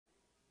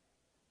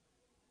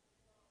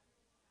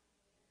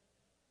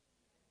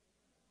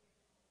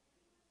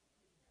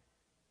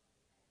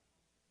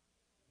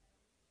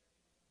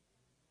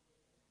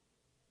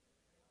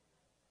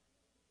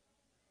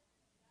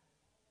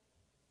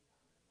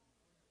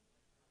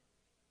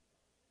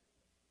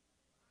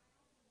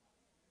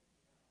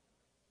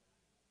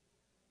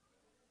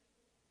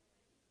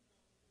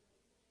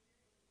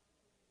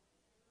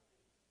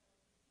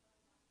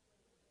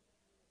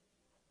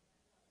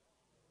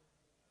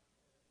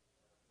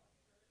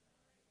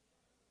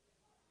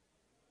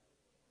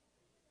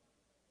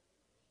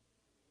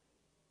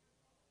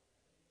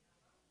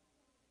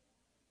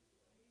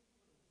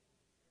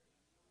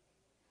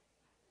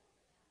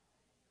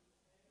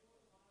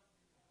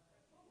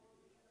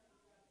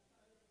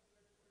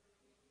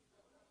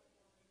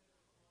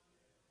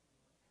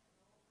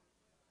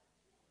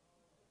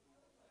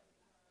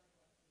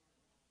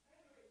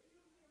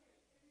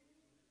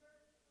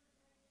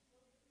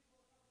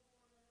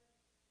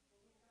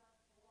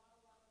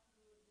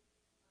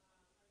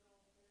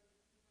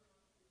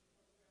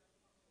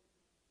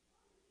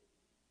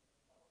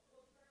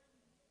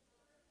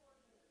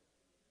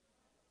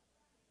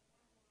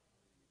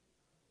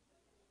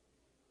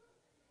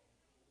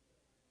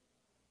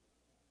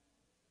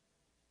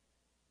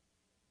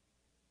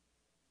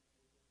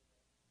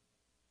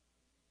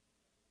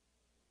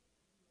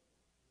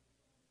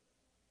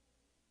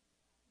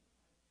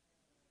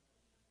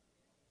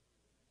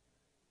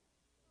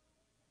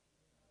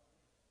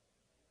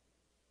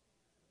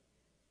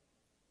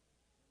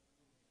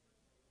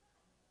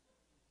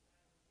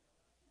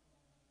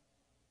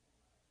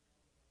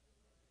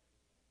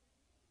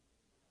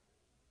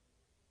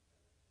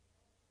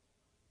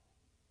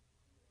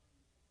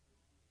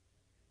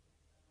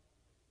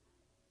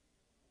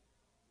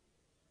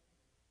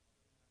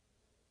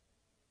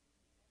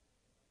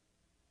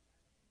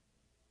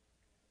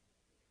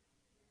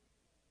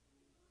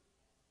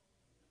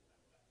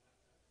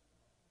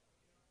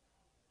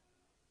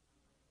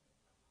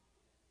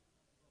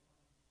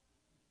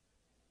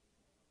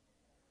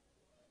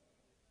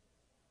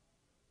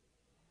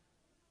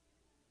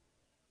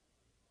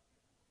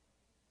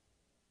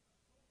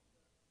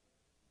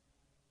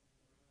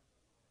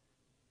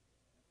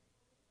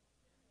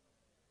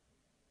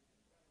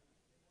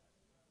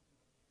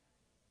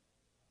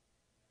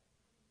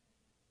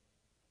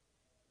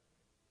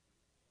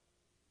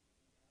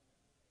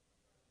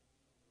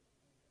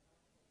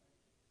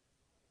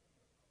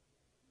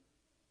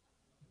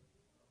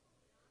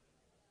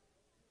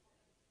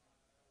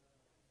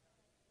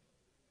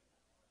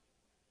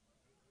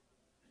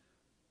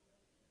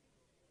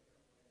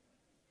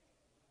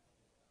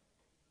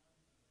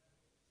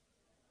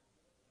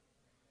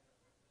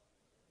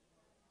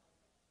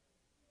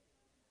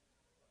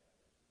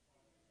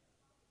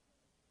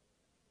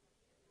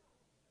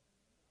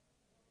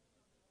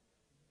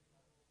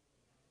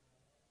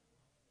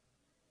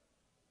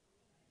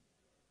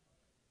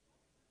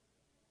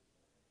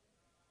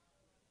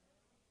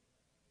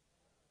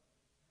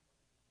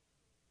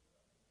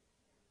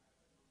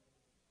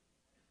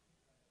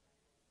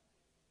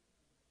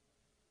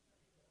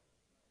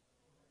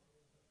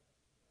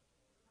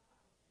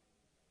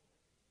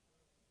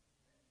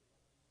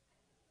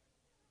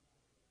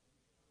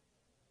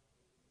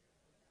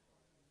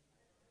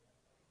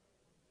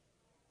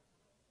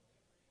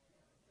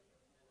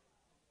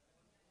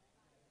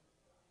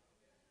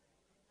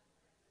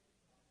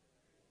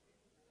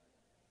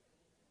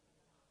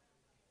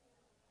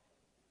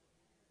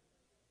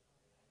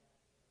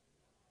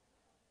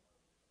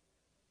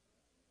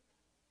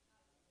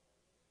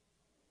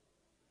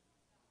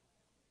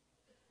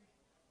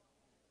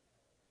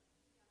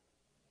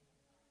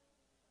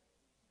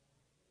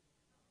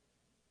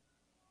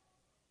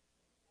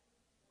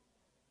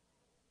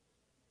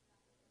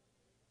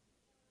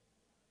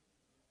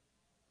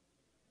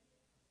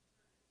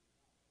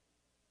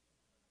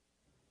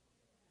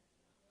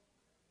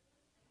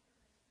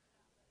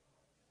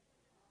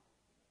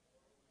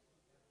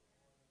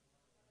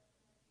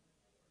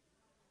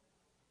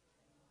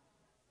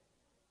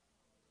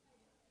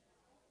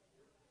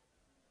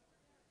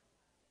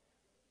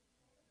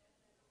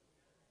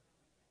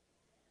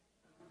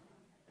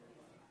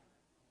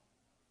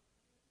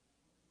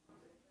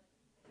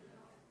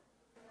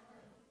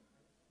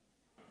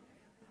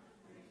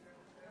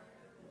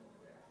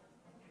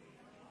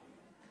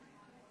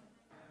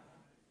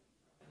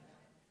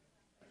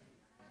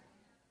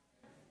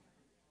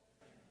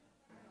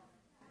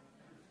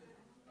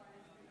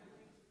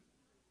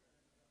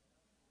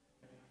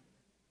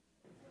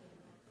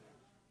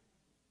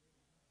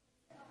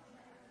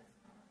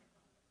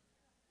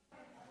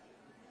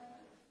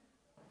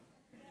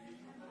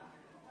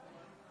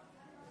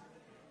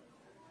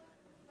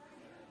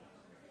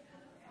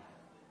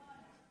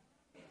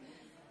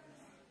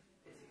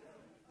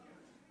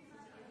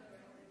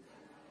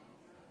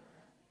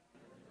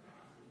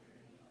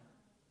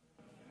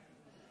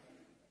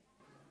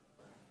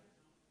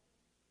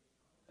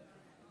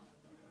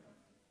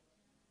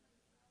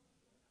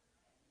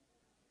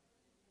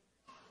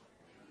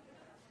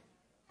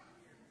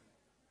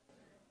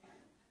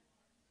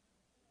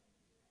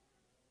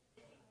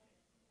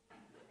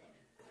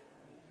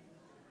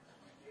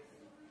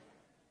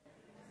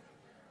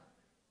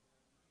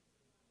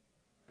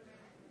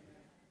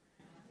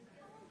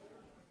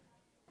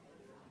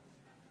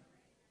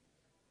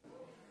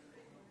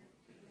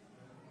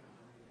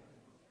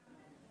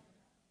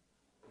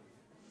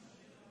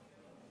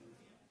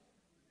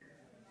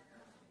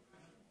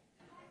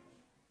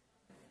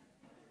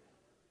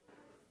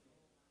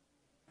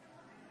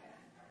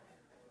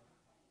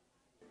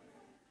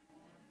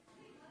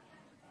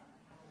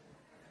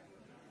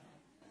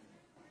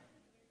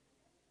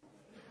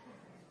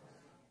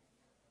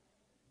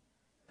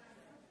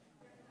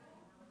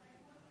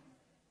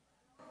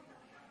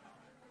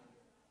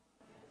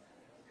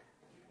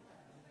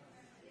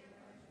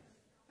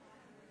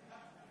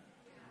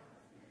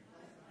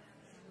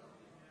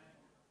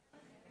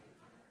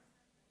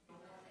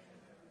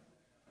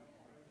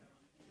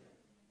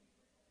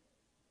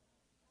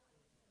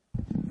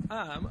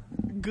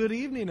Good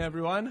evening,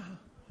 everyone.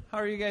 How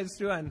are you guys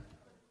doing?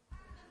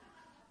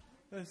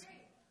 That's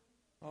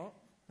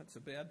a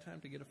bad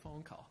time to get a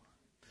phone call.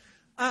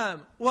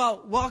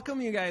 Well, welcome,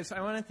 you guys.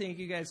 I want to thank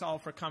you guys all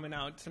for coming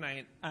out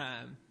tonight.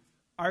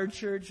 Our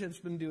church has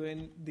been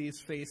doing these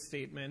faith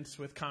statements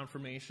with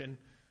confirmation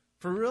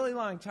for a really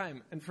long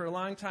time. And for a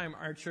long time,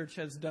 our church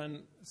has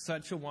done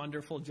such a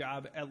wonderful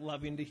job at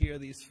loving to hear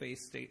these faith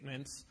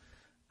statements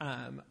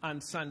on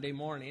Sunday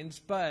mornings.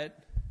 But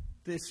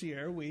this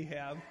year, we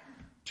have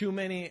too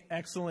many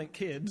excellent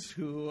kids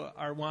who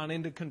are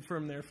wanting to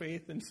confirm their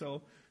faith. And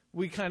so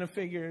we kind of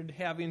figured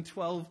having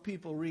 12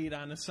 people read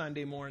on a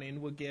Sunday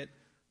morning would get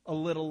a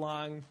little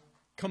long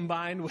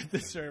combined with the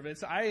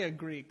service. I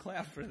agree.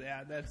 Clap for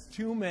that. That's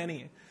too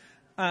many.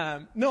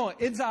 No,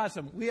 it's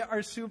awesome. We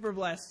are super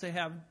blessed to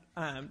have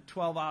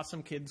 12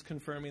 awesome kids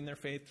confirming their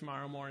faith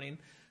tomorrow morning.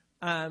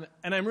 And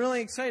I'm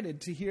really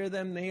excited to hear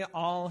them. They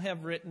all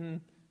have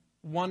written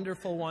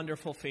wonderful,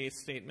 wonderful faith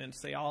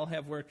statements. They all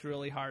have worked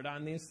really hard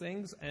on these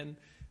things. And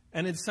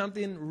it's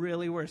something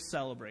really worth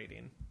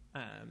celebrating.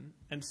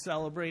 And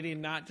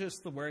celebrating not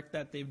just the work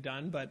that they've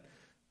done, but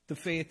the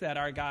faith that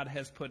our God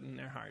has put in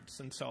their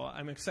hearts. And so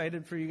I'm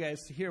excited for you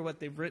guys to hear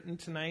what they've written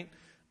tonight.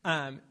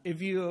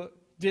 If you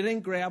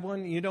didn't grab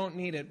one, you don't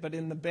need it. But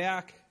in the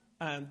back,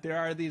 there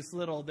are these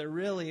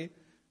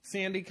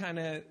Sandy kind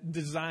of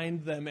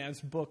designed them as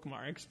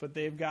bookmarks, but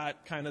they've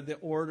got kind of the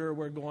order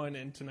we're going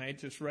in tonight,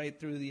 just right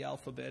through the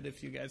alphabet,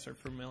 if you guys are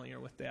familiar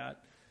with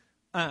that.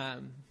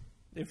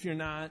 If you're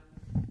not,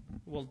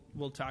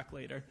 we'll talk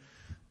later.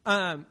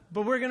 But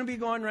we're going to be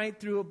going right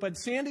through it. But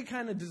Sandy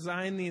kind of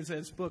designed these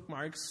as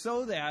bookmarks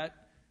so that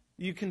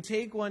you can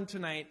take one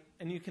tonight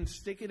and you can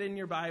stick it in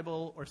your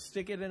Bible or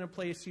stick it in a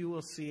place you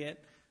will see it.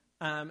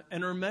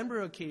 And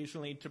remember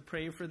occasionally to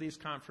pray for these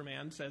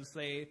confirmands as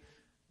they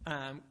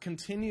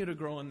continue to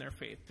grow in their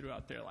faith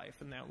throughout their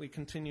life, and that we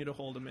continue to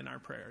hold them in our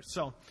prayers.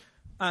 So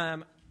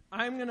I'm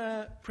going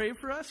to pray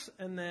for us,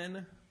 and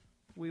then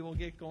we will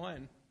get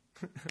going.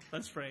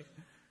 Let's pray.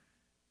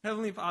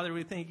 Heavenly Father,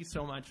 we thank you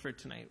so much for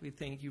tonight. We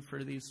thank you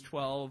for these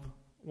 12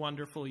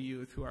 wonderful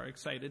youth who are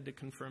excited to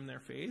confirm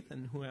their faith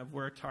and who have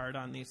worked hard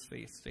on these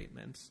faith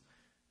statements.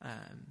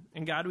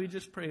 And God, we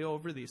just pray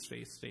over these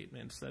faith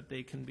statements that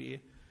they can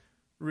be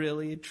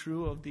really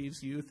true of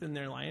these youth in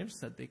their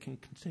lives, that they can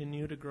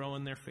continue to grow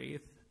in their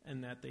faith,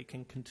 and that they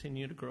can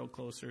continue to grow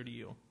closer to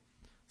you.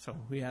 So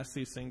we ask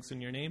these things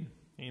in your name.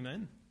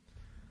 Amen.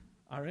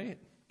 All right.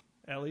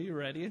 Ellie, you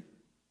ready?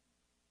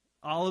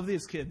 All of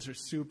these kids are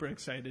super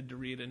excited to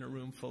read in a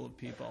room full of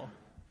people.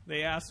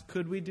 They asked,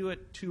 could we do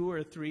it 2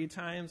 or 3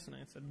 times? And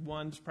I said,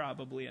 1's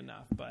probably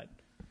enough, but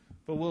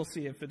we'll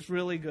see. If it's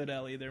really good,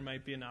 Ellie, there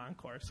might be an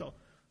encore. So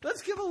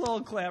let's give a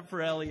little clap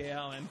for Ellie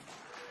Allen.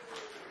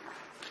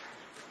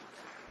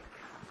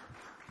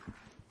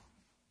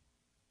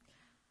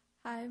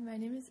 Hi, my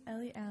name is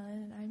Ellie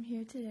Allen, and I'm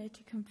here today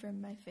to confirm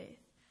my faith.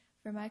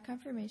 For my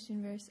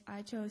confirmation verse,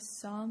 I chose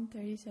Psalm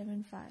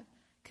 37:5.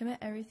 Commit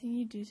everything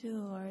you do to the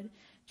Lord,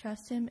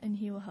 trust him, and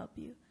he will help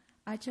you.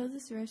 I chose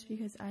this verse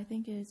because I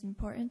think it is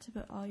important to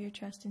put all your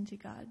trust into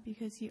God,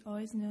 because he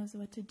always knows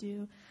what to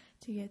do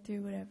to get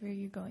through whatever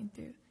you're going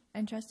through.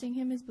 And trusting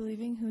him is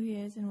believing who he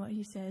is and what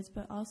he says,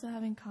 but also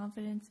having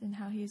confidence in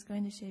how he is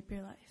going to shape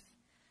your life.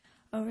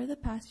 Over the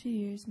past few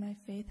years, my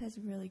faith has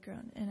really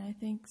grown, and I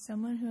think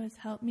someone who has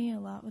helped me a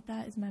lot with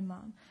that is my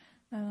mom.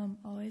 My mom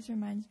always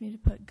reminds me to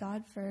put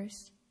God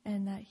first,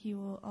 and that he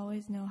will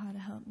always know how to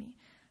help me.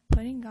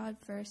 Putting God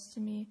first to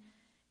me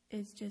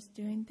is just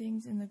doing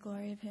things in the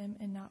glory of him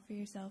and not for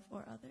yourself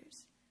or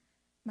others.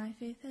 My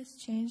faith has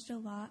changed a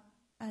lot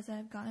as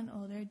I've gotten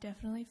older,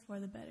 definitely for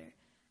the better.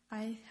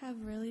 I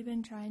have really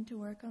been trying to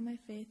work on my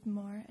faith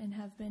more and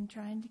have been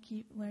trying to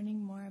keep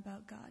learning more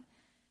about God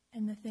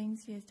and the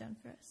things he has done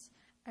for us.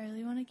 I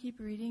really want to keep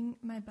reading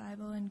my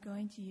Bible and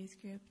going to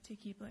youth group to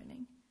keep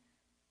learning.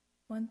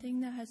 One thing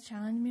that has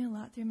challenged me a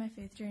lot through my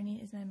faith journey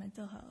is my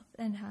mental health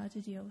and how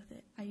to deal with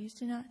it. I used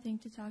to not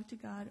think to talk to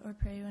God or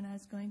pray when I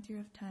was going through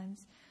rough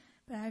times,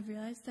 but I've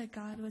realized that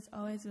God was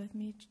always with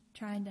me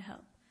trying to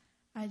help.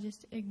 I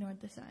just ignored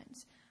the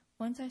signs.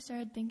 Once I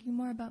started thinking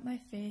more about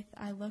my faith,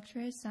 I looked for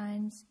his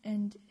signs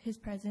and his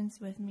presence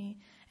with me,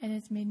 and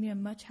it's made me a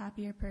much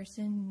happier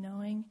person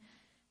knowing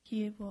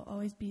he will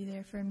always be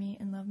there for me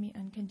and love me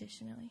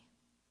unconditionally.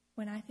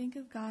 When I think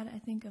of God, I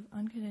think of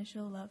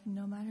unconditional love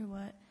no matter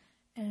what,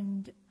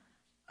 and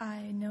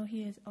I know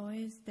he is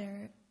always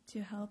there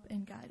to help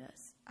and guide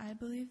us. I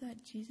believe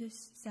that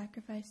Jesus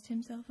sacrificed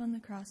himself on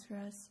the cross for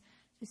us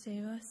to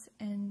save us,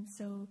 and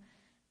so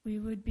we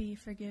would be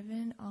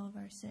forgiven all of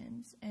our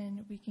sins,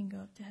 and we can go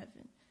up to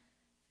heaven.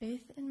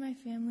 Faith in my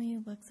family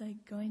looks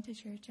like going to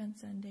church on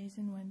Sundays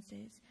and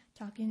Wednesdays,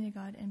 talking to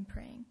God and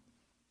praying.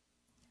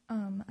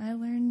 I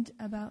learned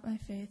about my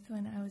faith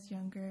when I was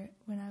younger,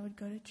 when I would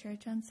go to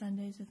church on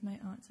Sundays with my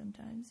aunt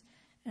sometimes,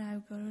 and I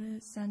would go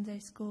to Sunday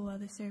school while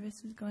the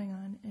service was going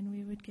on, and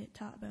we would get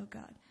taught about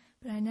God.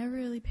 But I never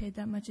really paid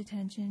that much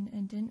attention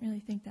and didn't really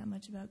think that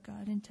much about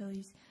God until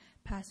these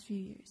past few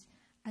years.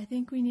 I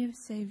think we need a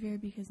Savior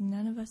because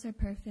none of us are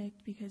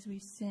perfect because we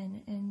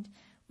sin, and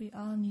we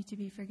all need to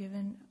be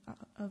forgiven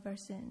of our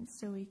sins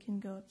so we can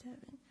go up to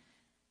heaven.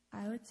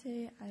 I would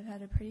say I've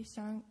had a pretty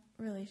strong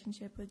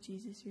relationship with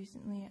Jesus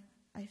recently.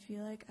 I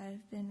feel like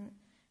I've been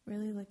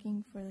really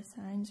looking for the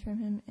signs from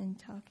him and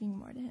talking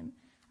more to him.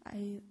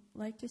 I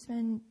like to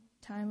spend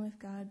time with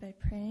God by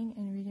praying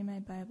and reading my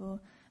Bible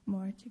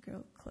more to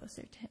grow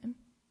closer to him.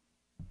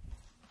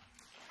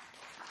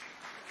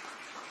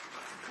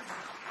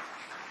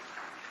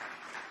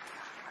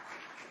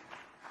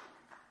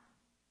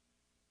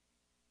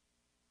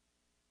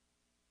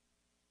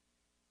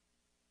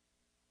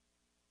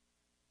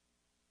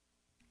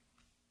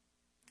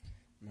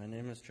 My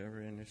name is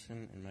Trevor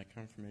Anderson, and my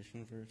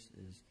confirmation verse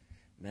is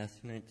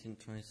Matthew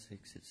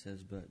 19:26. It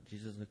says, "But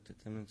Jesus looked at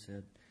them and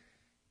said,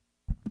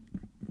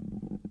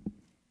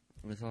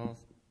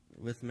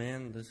 with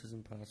man this is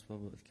impossible,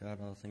 but with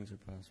God all things are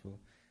possible."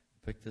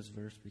 I picked this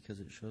verse because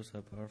it shows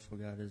how powerful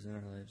God is in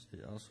our lives.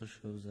 It also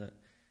shows that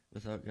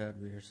without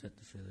God we are set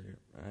to failure.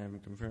 I am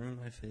confirming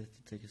my faith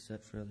to take a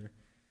step further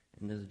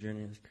into the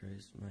journey with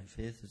Christ. My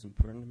faith is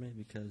important to me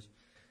because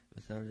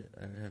without it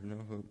I would have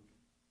no hope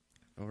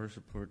or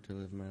support to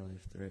live my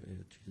life the right way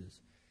with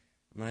Jesus.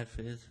 My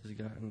faith has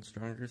gotten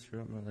stronger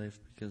throughout my life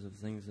because of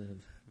things that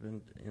have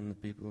happened and the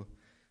people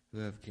who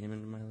have came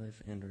into my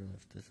life and are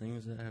left. The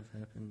things that have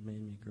happened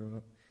made me grow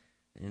up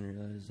and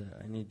realize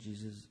that I need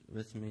Jesus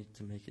with me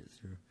to make it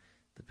through.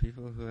 The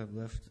people who have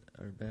left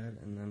are bad,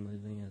 and them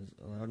leaving has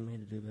allowed me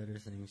to do better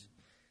things.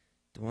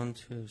 The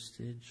ones who have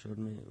stayed showed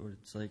me what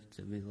it's like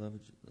to be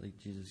loved like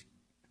Jesus,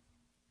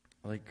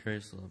 like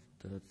Christ loved.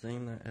 The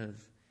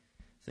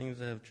things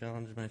that have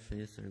challenged my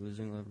faith are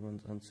losing loved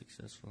ones,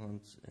 unsuccessful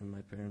hunts, and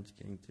my parents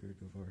getting through a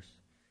divorce.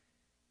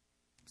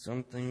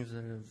 Some things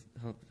that have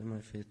helped in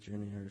my faith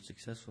journey are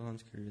successful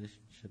hunts,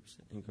 relationships,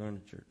 and going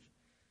to church.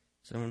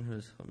 Someone who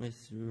has helped me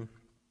through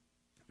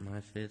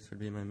my faith would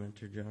be my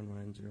mentor, John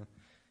Weinzierl.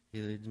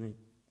 He leads me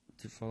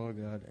to follow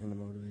God and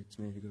motivates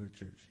me to go to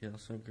church. He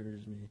also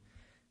encourages me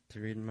to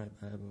read my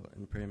Bible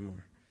and pray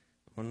more.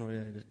 One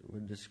way I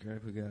would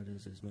describe who God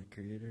is as my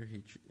creator.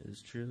 He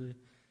is truly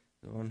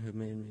the one who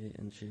made me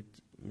and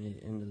shaped me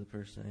into the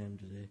person I am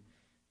today.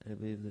 I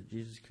believe that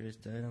Jesus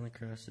Christ died on the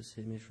cross to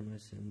save me from my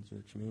sins,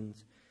 which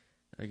means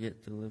I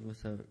get to live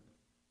without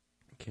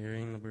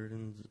carrying the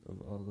burdens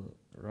of all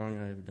the wrong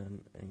I have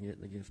done and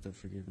get the gift of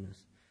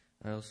forgiveness.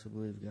 I also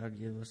believe God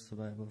gave us the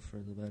Bible for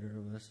the better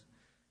of us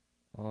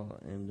all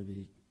and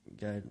to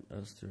guide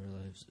us through our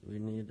lives. We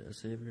need a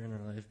Savior in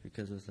our life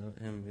because without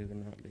him we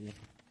would not be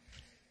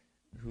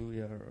who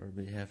we are or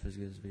be half as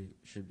good as we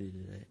should be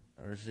today.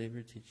 Our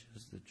Savior teaches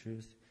us the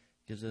truth,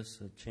 gives us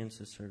a chance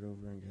to start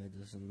over, and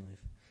guides us in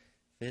life.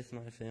 Faith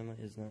in my family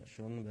is not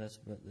shown the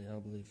best, but they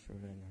all believe for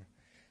what I know.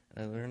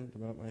 I learned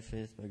about my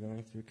faith by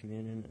going through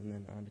communion and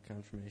then on to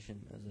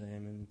confirmation, as I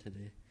am in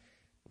today.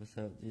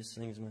 Without these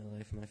things in my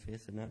life, my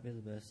faith would not be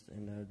the best,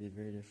 and I would be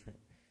very different.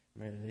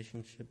 My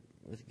relationship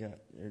with God,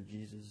 or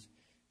Jesus,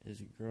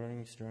 is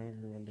growing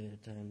stronger one day at a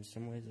time.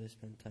 Some ways I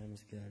spend time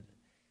with God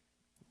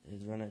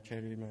is when I try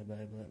to read my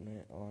Bible at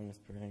night along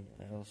with praying.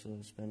 I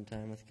also spend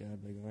time with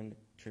God by going to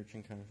church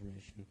and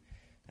confirmation.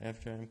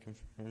 After I'm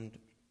confirmed,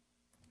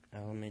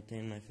 I will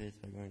maintain my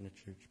faith by going to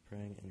church,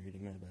 praying, and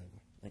reading my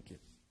Bible. Thank you.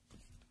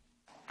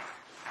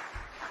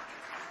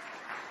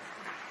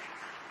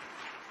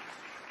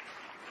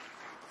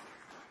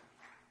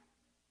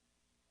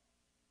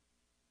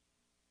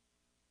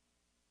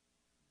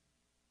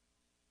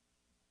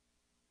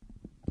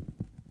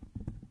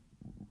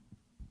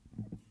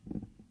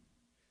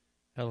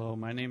 Hello,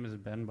 my name is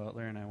Ben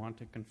Butler, and I want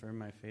to confirm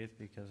my faith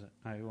because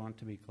I want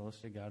to be close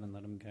to God and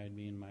let him guide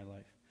me in my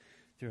life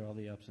through all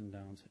the ups and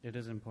downs. It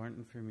is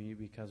important for me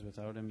because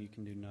without him you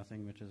can do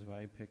nothing, which is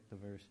why I picked the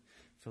verse.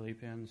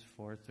 Philippians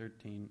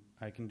 4:13,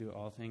 I can do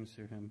all things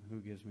through him who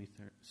gives me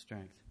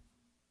strength.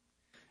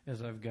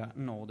 As I've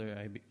gotten older,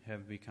 I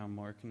have become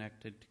more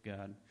connected to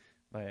God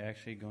by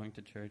actually going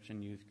to church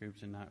and youth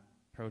groups and not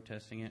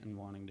protesting it and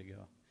wanting to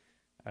go.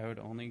 I would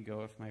only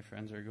go if my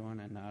friends are going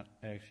and not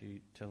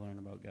actually to learn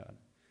about God.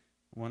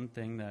 One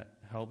thing that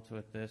helped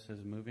with this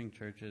is moving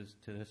churches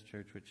to this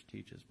church which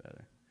teaches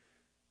better.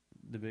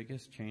 The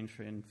biggest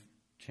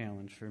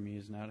challenge for me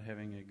is not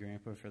having a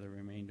grandpa for the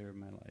remainder of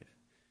my life.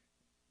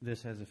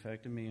 This has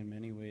affected me in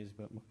many ways,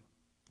 but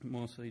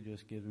mostly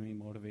just gives me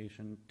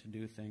motivation to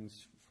do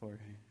things for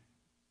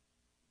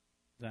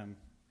them,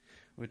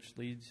 which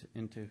leads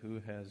into who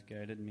has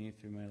guided me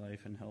through my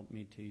life and helped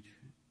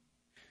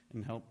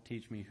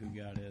teach me who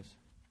God is.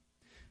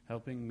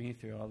 Helping me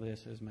through all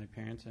this is my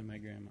parents and my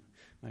grandma.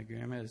 My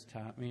grandma has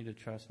taught me to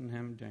trust in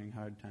him during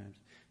hard times.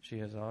 She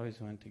has always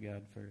went to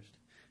God first.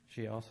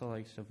 She also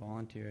likes to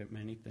volunteer at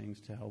many things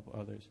to help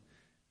others,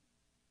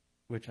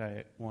 which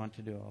I want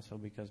to do also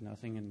because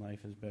nothing in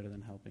life is better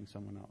than helping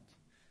someone else.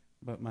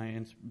 But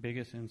my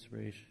biggest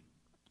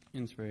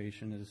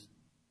inspiration is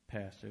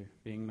Pastor,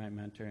 being my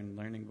mentor and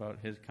learning about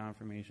his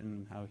confirmation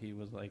and how he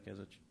was like as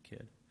a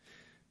kid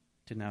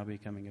to now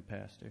becoming a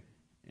pastor.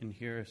 And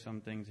here are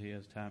some things he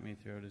has taught me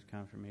throughout his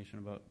confirmation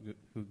about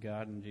who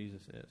God and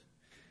Jesus is.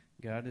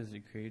 God is the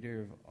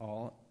creator of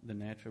all the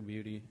natural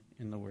beauty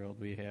in the world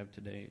we have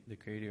today, the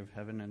creator of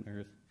heaven and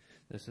earth.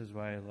 This is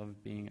why I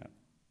love being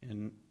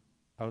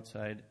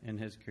outside in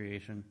his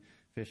creation,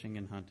 fishing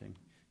and hunting.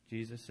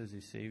 Jesus is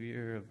the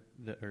savior of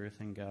the earth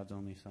and God's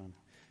only son.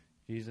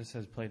 Jesus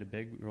has played a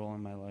big role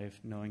in my life,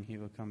 knowing he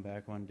will come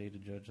back one day to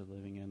judge the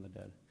living and the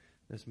dead.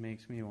 This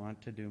makes me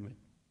want to do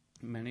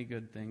many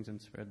good things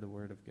and spread the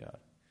word of God.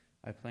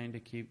 I plan to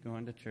keep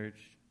going to church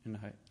and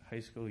high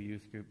school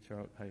youth group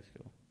throughout high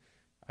school.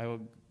 I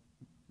will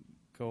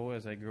go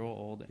as I grow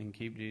old and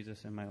keep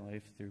Jesus in my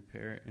life through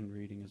prayer and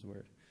reading his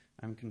word.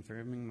 I'm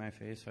confirming my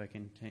faith so I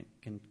can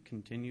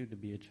continue to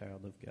be a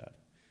child of God.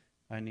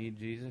 I need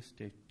Jesus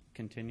to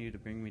continue to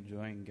bring me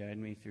joy and guide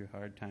me through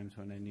hard times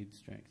when I need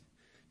strength,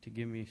 to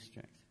give me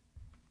strength.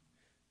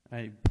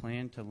 I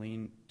plan to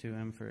lean to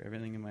him for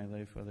everything in my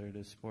life, whether it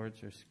is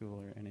sports or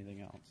school or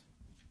anything else.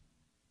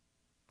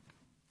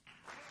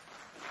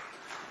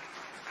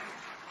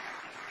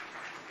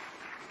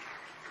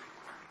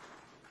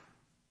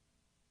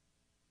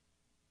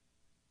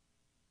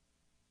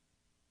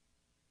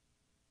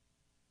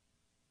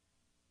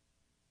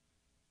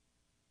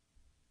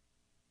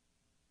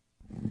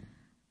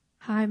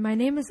 Hi, my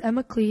name is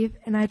Emma Cleve,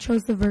 and I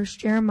chose the verse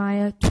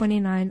Jeremiah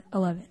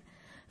 29:11.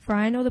 For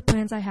I know the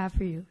plans I have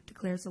for you,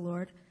 declares the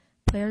Lord,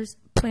 plans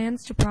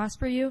to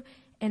prosper you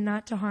and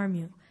not to harm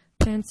you,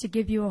 plans to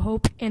give you a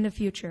hope and a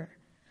future.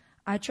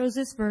 I chose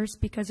this verse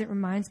because it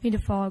reminds me to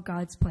follow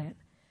God's plan.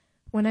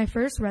 When I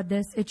first read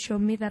this, it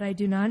showed me that I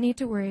do not need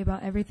to worry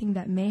about everything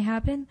that may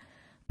happen,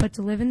 but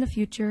to live in the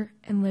future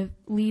and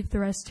leave the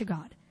rest to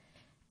God.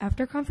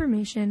 After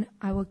confirmation,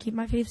 I will keep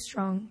my faith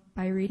strong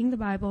by reading the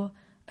Bible,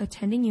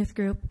 attending youth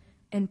group,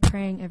 and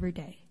praying every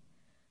day.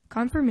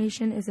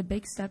 Confirmation is a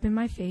big step in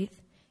my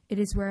faith. It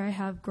is where I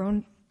have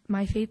grown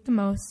my faith the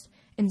most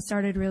and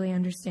started really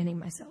understanding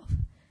myself.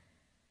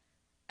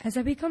 As I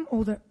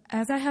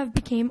have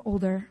become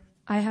older,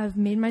 I have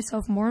made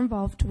myself more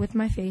involved with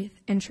my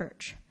faith and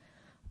church.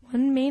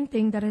 One main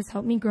thing that has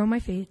helped me grow my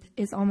faith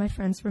is all my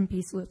friends from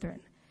Peace Lutheran.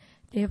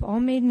 They have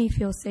all made me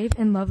feel safe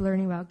and love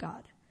learning about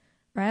God.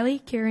 Riley,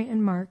 Carrie,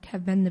 and Mark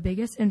have been the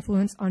biggest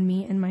influence on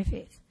me and my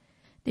faith.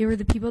 They were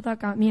the people that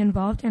got me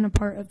involved and a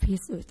part of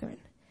Peace Lutheran.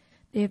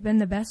 They have been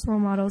the best role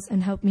models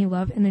and helped me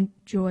love and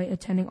enjoy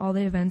attending all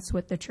the events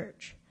with the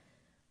church.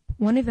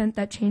 One event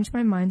that changed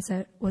my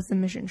mindset was the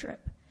mission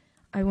trip.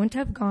 I wouldn't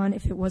have gone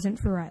if it wasn't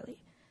for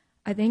Riley.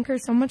 I thank her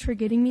so much for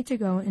getting me to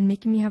go and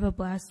making me have a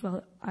blast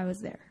while I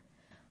was there.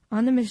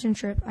 On the mission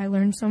trip, I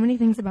learned so many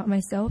things about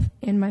myself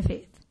and my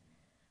faith.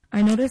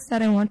 I noticed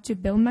that I want to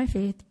build my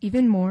faith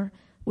even more,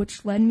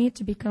 which led me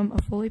to become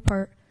a fully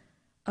part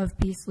of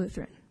Peace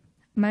Lutheran.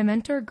 My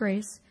mentor,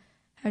 Grace,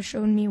 has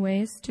shown me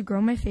ways to grow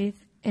my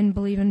faith and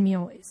believe in me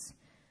always.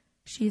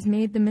 She's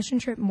made the mission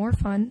trip more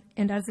fun,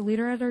 and as a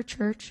leader at our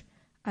church,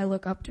 I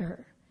look up to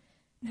her.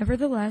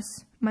 Nevertheless,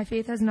 my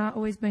faith has not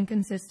always been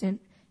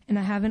consistent, and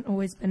I haven't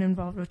always been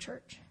involved with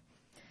church.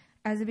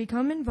 As I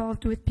become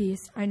involved with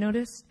Peace, I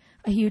noticed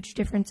a huge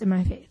difference in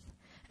my faith.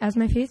 As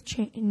my faith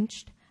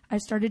changed, I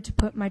started to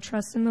put my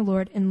trust in the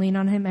Lord and lean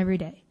on him every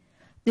day.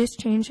 This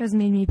change has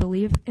made me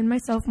believe in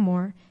myself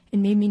more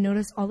and made me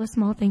notice all the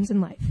small things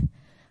in life.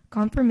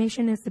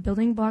 Confirmation is the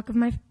building block of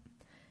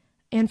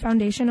and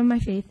foundation of my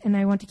faith, and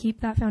I want to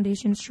keep that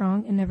foundation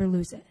strong and never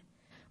lose it.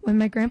 When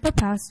my grandpa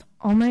passed,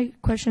 all my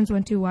questions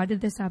went to, why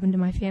did this happen to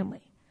my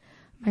family?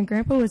 My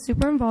grandpa was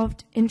super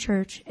involved in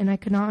church, and I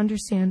could not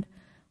understand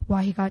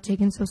why he got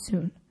taken so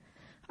soon.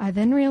 I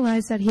then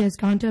realized that he has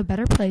gone to a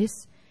better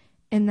place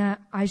and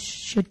that I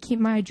should keep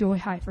my joy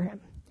high for him.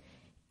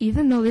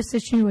 Even though this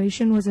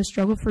situation was a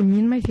struggle for me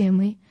and my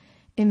family,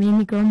 it made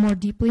me grow more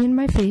deeply in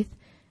my faith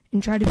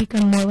and try to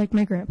become more like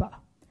my grandpa.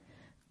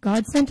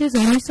 God sent his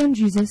only son,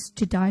 Jesus,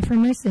 to die for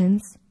my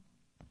sins.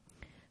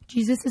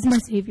 Jesus is my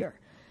Savior.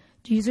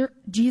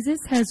 Jesus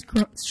has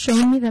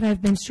shown me that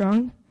I've been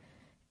strong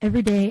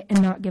every day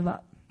and not give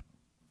up.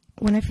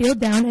 When I feel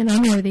down and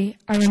unworthy,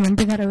 I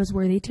remember that I was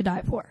worthy to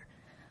die for.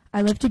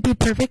 I live to be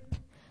perfect.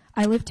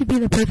 I live to be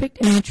the perfect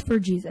image for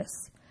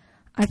Jesus.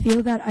 I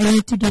feel that I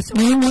need to do so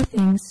many more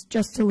things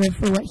just to live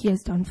for what he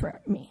has done for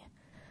me.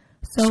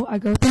 So I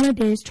go through my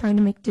days trying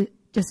to make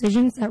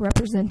decisions that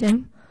represent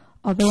him.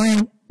 Although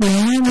I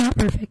am not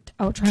perfect,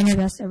 I will try my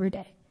best every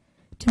day.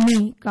 To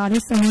me, God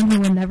is someone who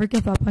will never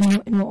give up on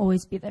you and will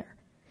always be there.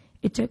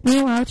 It took me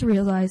a while to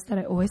realize that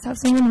I always have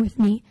someone with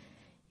me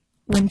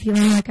when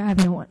feeling like I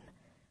have no one.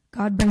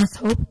 God brings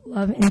hope,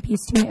 love, and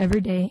peace to me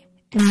every day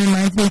and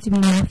reminds me to be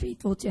more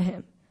faithful to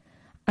him.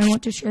 I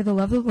want to share the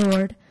love of the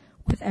Lord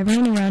with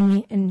everyone around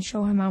me and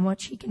show him how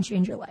much he can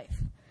change your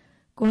life.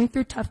 Going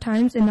through tough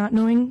times and not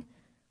knowing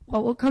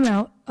what will come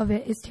out of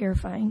it is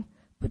terrifying,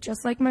 but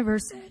just like my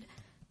verse said,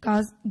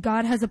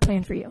 God has a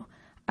plan for you.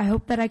 I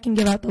hope that I can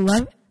give out the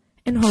love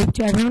and hope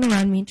to everyone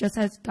around me just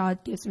as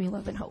God gives me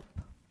love and hope.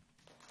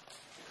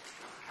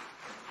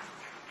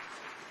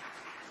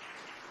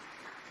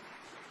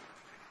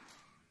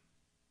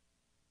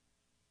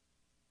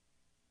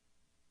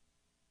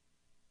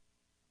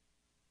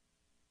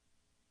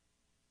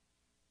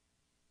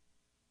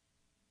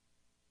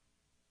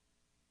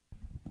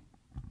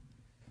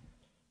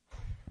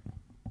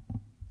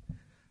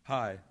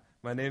 Hi,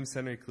 my name's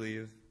Henry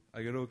Cleve.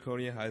 I go to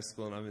Waconia High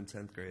School and I'm in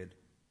 10th grade.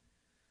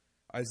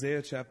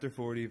 Isaiah chapter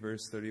 40,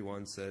 verse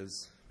 31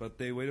 says, "But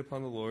they wait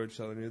upon the Lord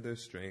shall renew their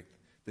strength.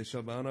 They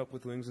shall mount up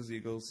with wings as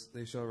eagles.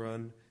 They shall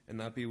run and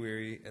not be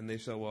weary, and they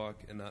shall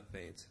walk and not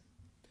faint."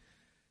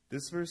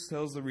 This verse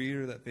tells the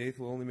reader that faith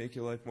will only make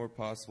your life more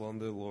possible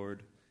under the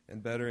Lord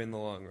and better in the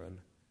long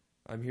run.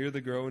 I'm here to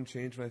grow and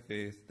change my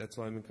faith. That's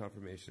why I'm in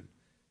confirmation.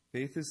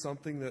 Faith is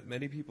something that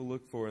many people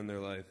look for in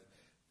their life.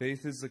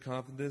 Faith is the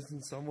confidence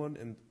in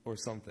someone or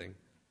something.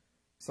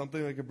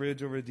 Something like a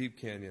bridge over a deep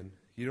canyon.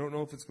 You don't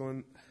know if it's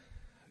going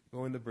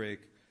to break,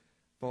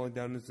 falling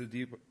down into a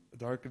deep,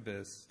 dark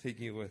abyss,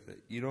 taking you with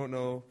it. You don't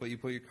know, but you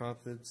put your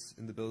confidence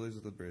in the builders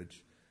of the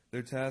bridge.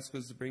 Their task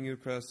was to bring you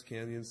across the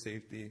canyon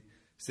safely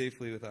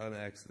without an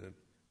accident.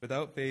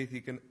 Without faith,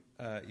 you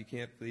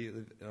can't believe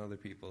in other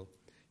people.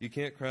 You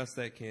can't cross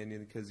that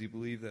canyon because you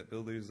believe that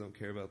builders don't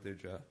care about their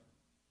job.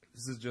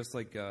 This is just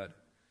like God.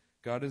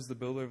 God is the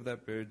builder of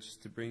that bridge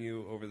to bring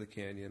you over the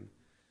canyon.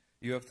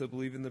 You have to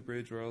believe in the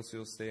bridge or else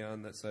you'll stay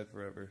on that side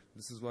forever.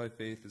 This is why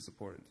faith is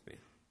important to me.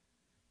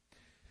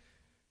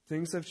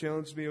 Things have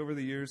challenged me over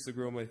the years to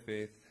grow my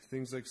faith.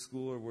 Things like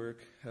school or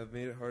work have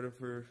made it harder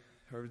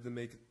to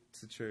make it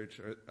to church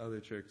or other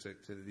church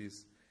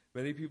activities.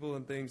 Many people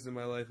and things in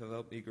my life have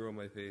helped me grow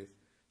my faith.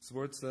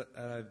 Sports that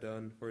I've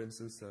done, for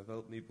instance, have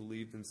helped me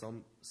believe in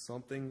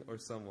something or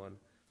someone.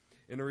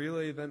 In a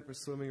relay event for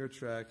swimming or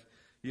track,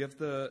 you have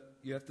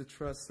to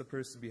trust the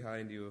person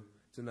behind you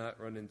to not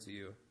run into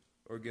you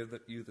or give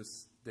you the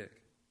stick.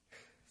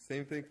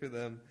 Same thing for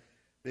them.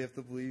 They have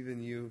to believe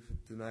in you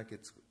to not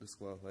get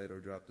disqualified or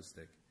drop the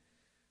stick.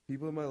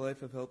 People in my life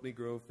have helped me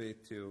grow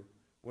faith too.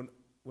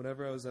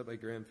 Whenever I was at my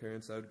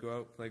grandparents', I would go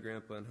out with my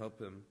grandpa and help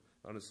him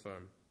on his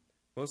farm.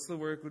 Most of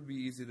the work would be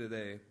easy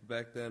today.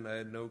 Back then, I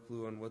had no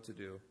clue on what to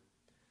do.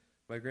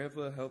 My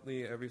grandpa helped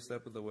me every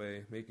step of the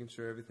way, making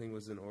sure everything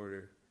was in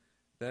order.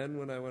 Then,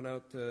 when I went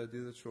out to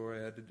do the chore I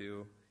had to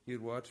do, he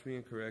would watch me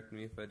and correct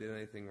me if I did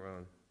anything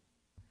wrong.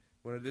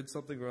 When I did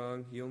something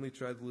wrong, he only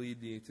tried to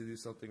lead me to do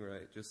something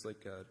right, just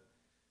like God.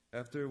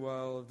 After a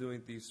while of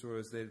doing these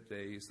chores day to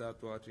day, he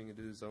stopped watching and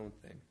did his own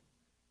thing.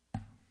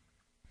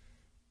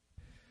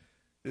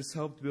 This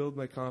helped build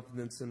my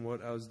confidence in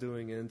what I was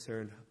doing and in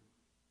turn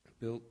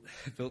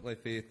built my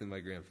faith in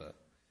my grandpa.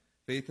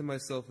 Faith in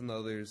myself and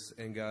others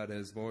and God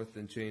has morphed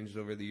and changed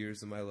over the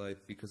years of my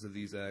life because of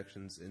these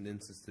actions and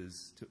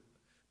instances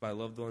by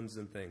loved ones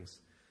and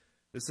things.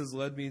 This has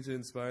led me to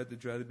inspire to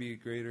try to be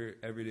greater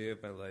every day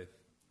of my life.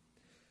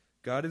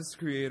 God is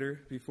creator.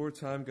 Before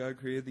time, God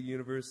created the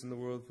universe and the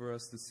world for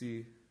us to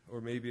see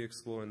or maybe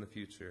explore in the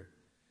future.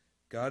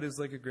 God is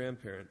like a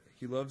grandparent.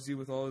 He loves you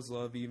with all his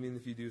love, even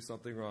if you do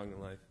something wrong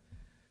in life.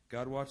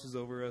 God watches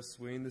over us,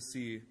 waiting to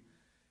see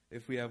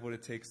if we have what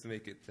it takes to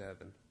make it to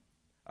heaven.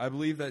 I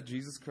believe that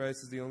Jesus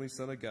Christ is the only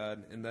Son of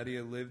God and that he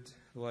had lived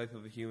the life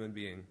of a human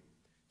being.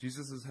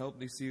 Jesus has helped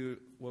me see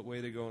what way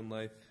to go in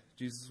life.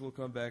 Jesus will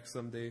come back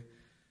someday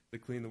to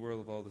clean the world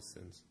of all the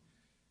sins.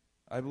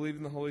 I believe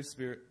in the Holy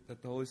Spirit,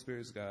 that the Holy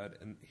Spirit is God,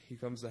 and he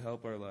comes to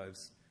help our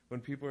lives.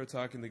 When people are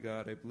talking to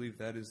God, I believe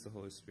that is the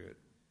Holy Spirit.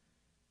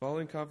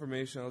 Following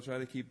confirmation, I'll try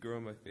to keep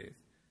growing my faith.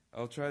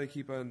 I'll try to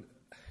keep on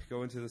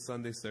going to the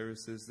Sunday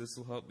services. This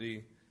will help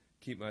me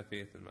keep my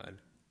faith in mind.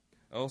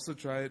 I also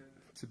try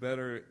to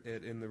better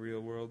it in the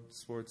real world,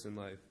 sports, and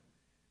life.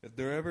 If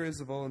there ever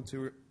is a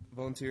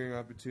volunteering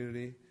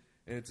opportunity,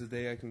 and it's a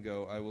day I can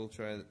go, I will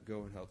try to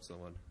go and help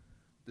someone.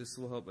 This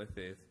will help my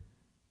faith.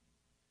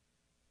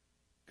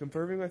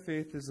 Confirming my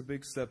faith is a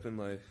big step in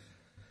life.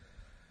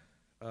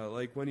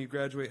 Like when you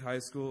graduate high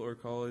school or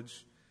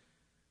college,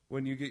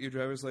 when you get your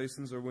driver's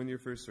license, or win your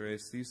first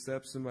race. These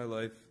steps in my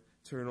life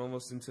turn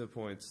almost into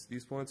points.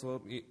 These points will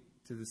help me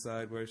to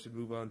decide where I should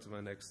move on to my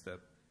next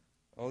step.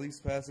 All these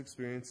past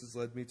experiences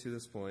led me to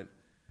this point,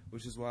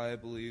 which is why I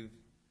believe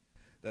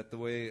that the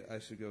way I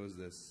should go is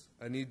this.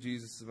 I need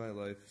Jesus in my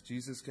life.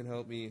 Jesus can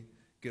help me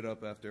get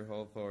up after a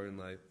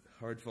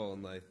hard fall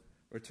in life,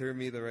 or turn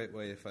me the right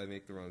way if I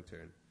make the wrong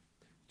turn.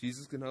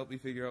 Jesus can help me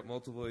figure out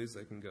multiple ways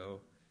I can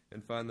go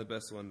and find the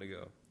best one to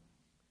go.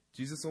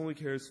 Jesus only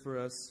cares for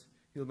us.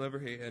 He'll never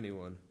hate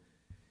anyone.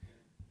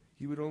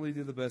 He would only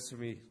do the best for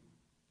me,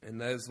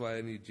 and that is why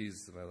I need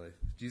Jesus in my life.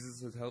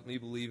 Jesus has helped me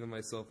believe in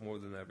myself more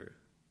than ever.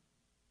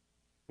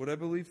 What I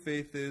believe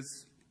faith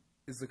is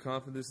the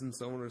confidence in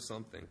someone or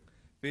something.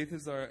 Faith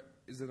is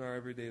in our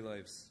everyday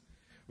lives.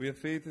 We have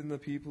faith in the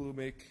people who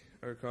make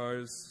our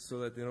cars so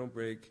that they don't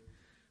break.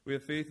 We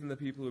have faith in the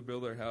people who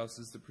build our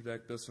houses to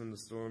protect us from the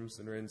storms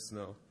and rain and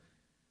snow.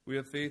 We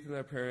have faith in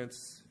our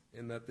parents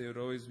in that they would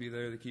always be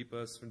there to keep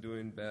us from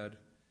doing bad.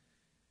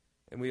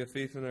 And we have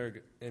faith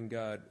in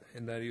God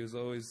in that he will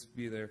always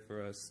be there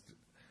for us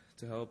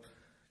to help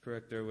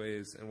correct our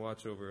ways and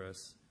watch over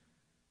us.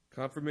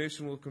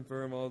 Confirmation will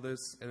confirm all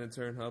this and in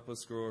turn help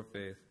us grow our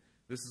faith.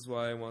 This is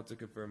why I want to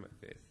confirm my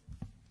faith.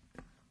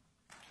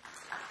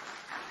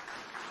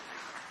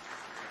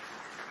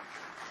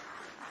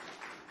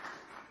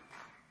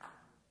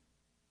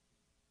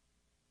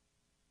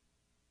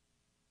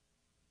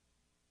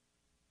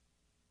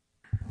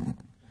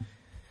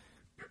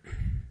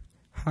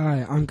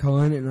 Hi, I'm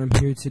Cullen, and I'm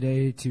here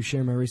today to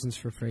share my reasons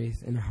for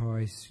faith and how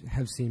I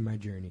have seen my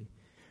journey.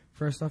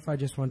 First off, I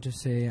just want to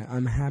say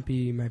I'm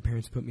happy my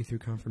parents put me through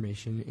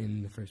confirmation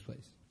in the first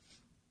place,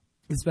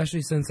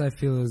 especially since I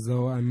feel as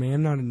though I may have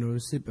not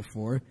noticed it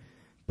before,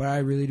 but I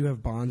really do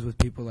have bonds with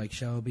people like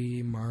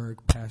Shelby,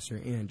 Mark, Pastor,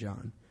 and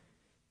John.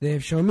 They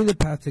have shown me the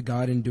path to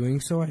God, and doing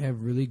so I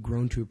have really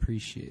grown to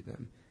appreciate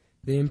them.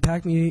 They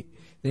impact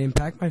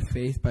my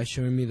faith by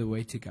showing me the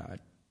way to God.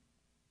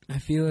 I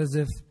feel as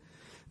if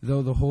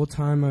though the whole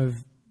time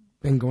I've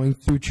been going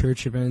through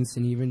church events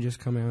and even just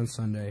coming on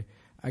Sunday,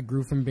 I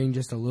grew from being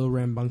just a little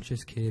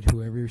rambunctious kid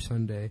who every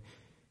Sunday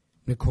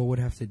Nicole would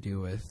have to deal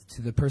with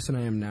to the person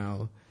I am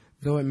now.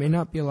 Though it may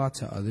not be a lot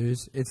to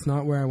others, it's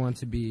not where I want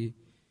to be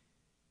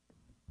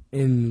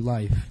in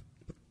life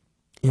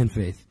and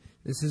faith.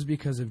 This is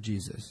because of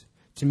Jesus.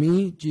 To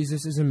me,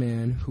 Jesus is a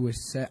man who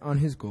was set on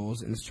his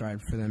goals and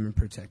strived for them and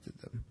protected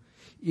them.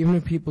 Even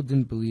if people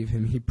didn't believe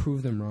him, he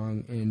proved them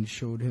wrong and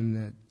showed them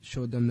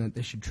that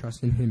they should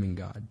trust in him and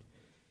God.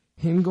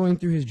 Him going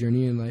through his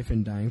journey in life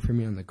and dying for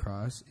me on the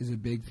cross is a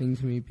big thing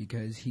to me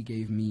because he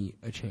gave me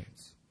a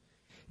chance.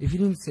 If he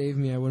didn't save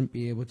me, I wouldn't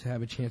be able to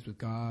have a chance with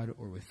God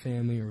or with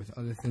family or with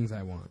other things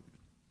I want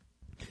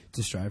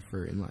to strive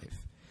for in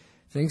life.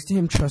 Thanks to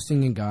him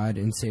trusting in God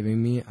and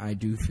saving me, I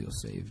do feel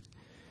saved.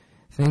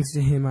 Thanks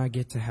to him, I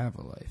get to have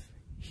a life.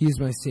 He is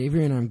my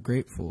Savior and I'm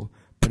grateful,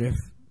 but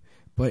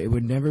it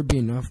would never be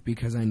enough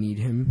because I need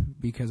him,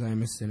 because I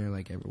am a sinner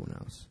like everyone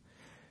else.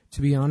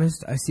 To be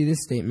honest, I see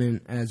this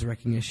statement as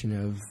recognition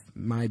of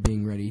my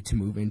being ready to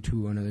move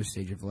into another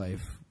stage of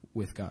life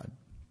with God.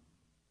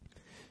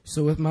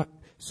 So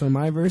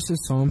my verse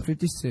is Psalm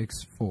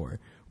 56:4,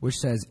 which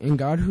says, "In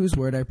God whose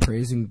word I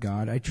praise, in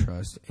God I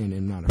trust, and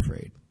am not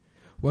afraid.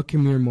 What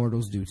can mere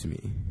mortals do to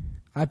me?"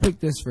 I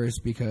picked this verse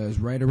because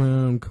right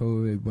around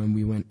COVID, when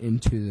we went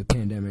into the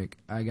pandemic,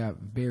 I got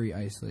very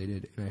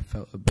isolated and I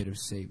felt a bit of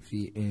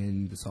safety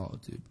in the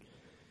solitude.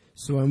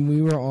 So when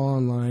we were all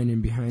online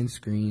and behind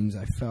screens,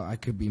 I felt I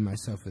could be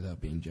myself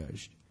without being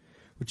judged,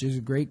 which is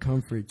a great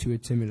comfort to a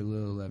timid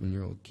little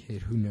 11-year-old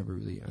kid who never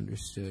really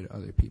understood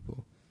other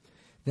people.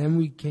 Then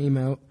we came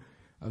out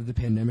of the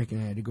pandemic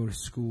and I had to go to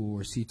school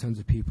or see tons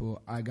of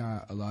people. I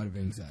got a lot of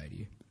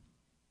anxiety.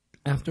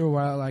 After a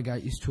while, I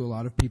got used to a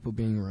lot of people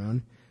being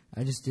around.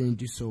 I just didn't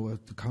do so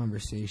with the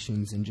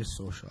conversations and just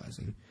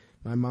socializing.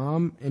 My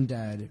mom and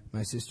dad,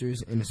 my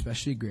sisters, and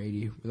especially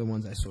Grady were the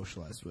ones I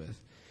socialized with.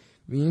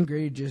 Me and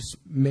Grady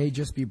may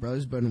just be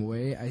brothers, but in a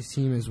way, I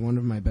see him as one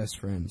of my best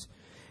friends.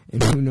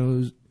 And who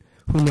knows,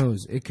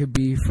 it could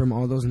be from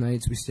all those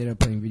nights we stayed up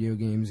playing video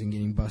games and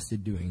getting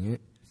busted doing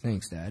it.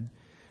 Thanks, Dad.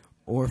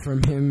 Or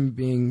from him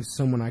being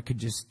someone I could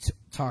just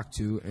talk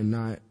to and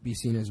not be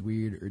seen as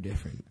weird or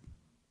different.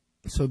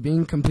 So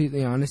being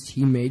completely honest,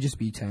 he may just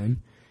be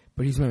 10,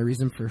 but he's my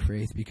reason for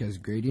faith because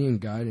Grady and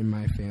God and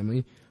my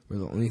family were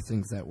the only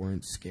things that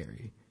weren't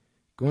scary.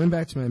 Going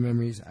back to my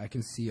memories, I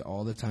can see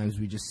all the times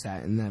we just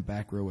sat in that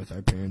back row with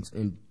our parents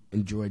and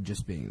enjoyed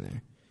just being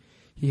there.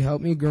 He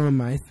helped me grow in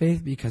my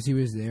faith because he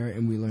was there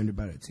and we learned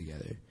about it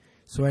together.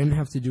 So I didn't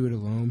have to do it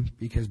alone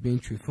because being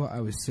truthful,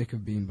 I was sick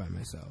of being by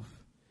myself.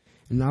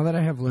 And now that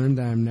I have learned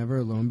that I'm never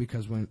alone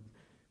because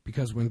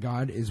when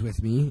God is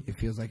with me, it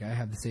feels like I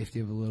have the safety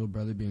of a little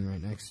brother being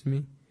right next to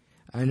me.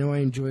 I know I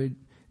enjoyed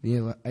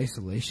the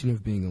isolation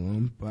of being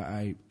alone, but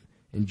I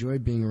enjoy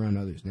being around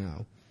others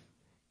now.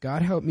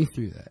 God helped me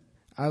through that.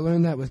 I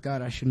learned that with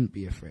God I shouldn't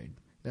be afraid.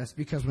 That's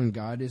because when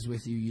God is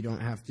with you, you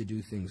don't have to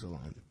do things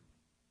alone.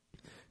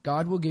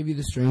 God will give you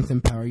the strength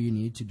and power you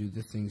need to do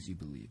the things you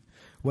believe.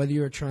 Whether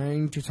you're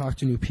trying to talk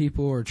to new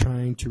people or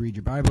trying to read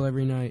your Bible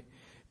every night,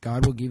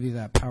 God will give you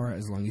that power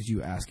as long as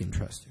you ask and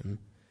trust him.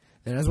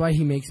 That is why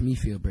he makes me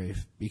feel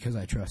brave, because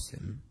I trust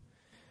him.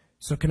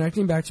 So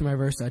connecting back to my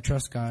verse, I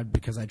trust God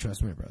because I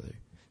trust my brother.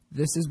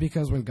 This is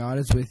because when God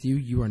is with you,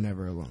 you are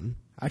never alone.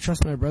 I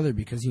trust my brother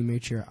because he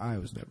made sure I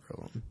was never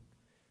alone.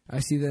 I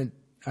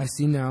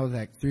see now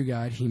that through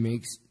God, he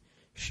makes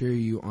sure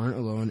you aren't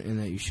alone and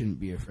that you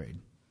shouldn't be afraid.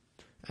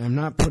 I'm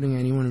not putting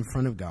anyone in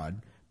front of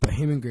God, but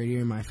him and Grady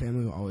and my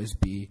family will always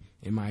be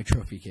in my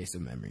trophy case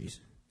of memories.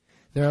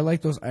 They are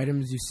like those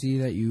items you see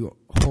that you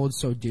hold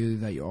so dearly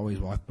that you always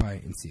walk by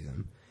and see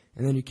them,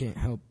 and then you can't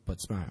help but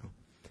smile.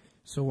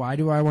 So why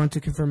do I want to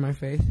confirm my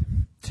faith?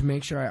 To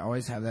make sure I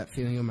always have that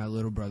feeling of my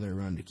little brother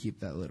around to keep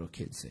that little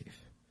kid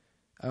safe.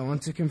 I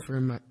want to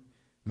confirm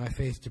my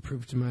faith to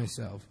prove to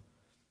myself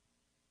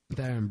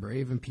that I'm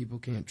brave and people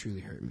can't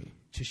truly hurt me,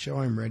 to show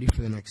I'm ready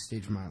for the next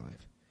stage of my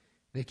life.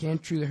 They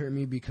can't truly hurt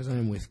me because I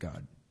am with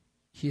God.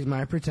 He is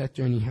my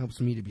protector and he helps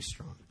me to be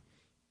strong.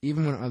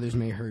 Even when others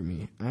may hurt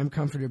me, I am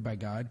comforted by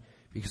God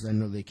because I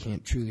know they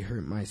can't truly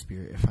hurt my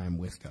spirit if I am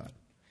with God.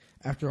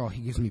 After all,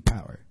 he gives me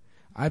power.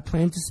 I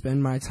plan to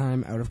spend my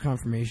time out of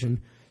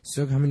confirmation,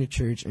 still coming to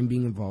church and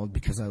being involved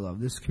because I love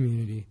this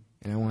community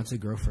and I want to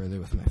grow further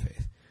with my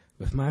faith.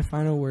 With my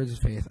final words of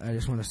faith, I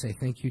just want to say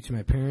thank you to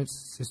my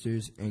parents,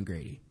 sisters, and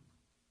Grady.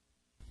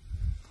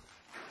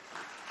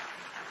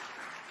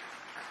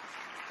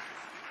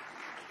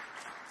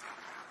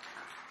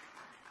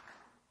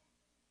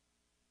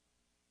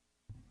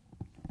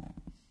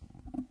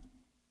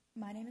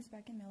 My name is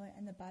Brecken Miller,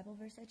 and the Bible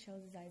verse I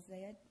chose is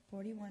Isaiah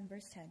 41,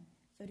 verse 10.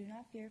 So do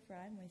not fear, for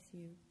I am with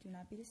you. Do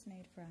not be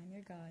dismayed, for I am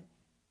your God.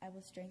 I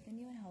will strengthen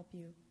you and help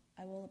you.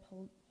 I will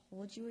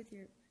uphold you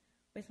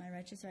with my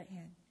righteous right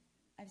hand.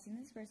 I've seen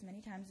this verse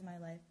many times in my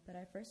life, but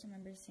I first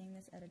remember seeing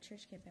this at a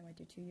church camp I went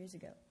to 2 years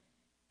ago.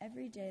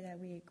 Every day that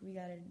week, we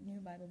got a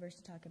new Bible verse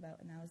to talk about,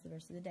 and that was the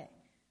verse of the day.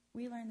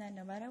 We learned that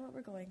no matter what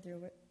we're going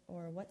through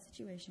or what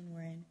situation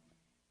we're in,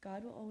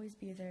 God will always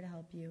be there to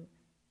help you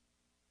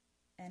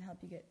and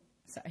help you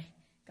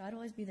God will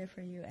always be there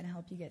for you and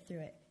help you get through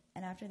it.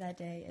 And after that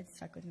day, it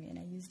stuck with me, and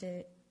I used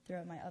it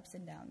throughout my ups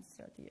and downs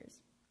throughout the years.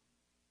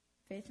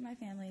 Faith in my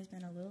family has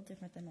been a little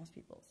different than most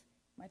people's.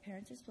 My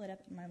parents are split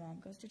up, and my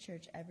mom goes to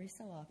church every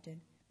so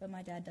often, but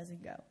my dad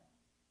doesn't go.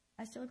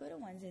 I still go to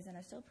Wednesdays, and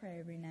I still pray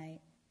every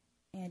night.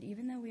 And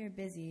even though we are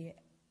busy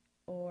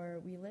or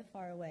we live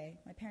far away,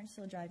 my parents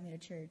still drive me to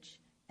church,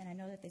 and I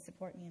know that they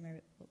support me in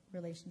my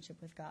relationship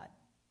with God.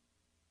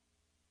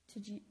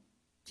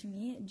 To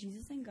me,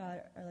 Jesus and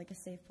God are like a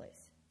safe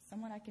place,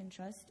 someone I can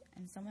trust,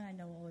 and someone I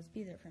know will always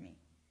be there for me.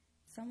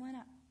 Someone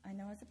I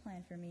know has a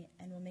plan for me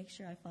and will make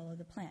sure I follow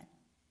the plan.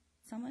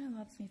 Someone who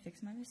helps me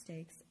fix my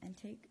mistakes and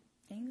take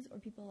things or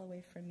people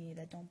away from me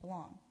that don't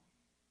belong.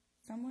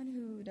 Someone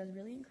who does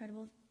really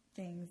incredible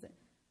things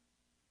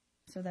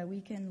so that we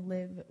can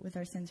live with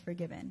our sins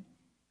forgiven.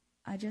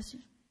 Just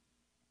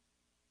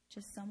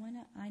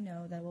someone I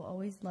know that will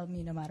always love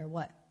me no matter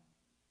what.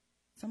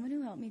 Someone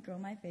who helped me grow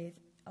my faith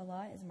a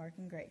lot is Mark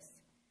and Grace.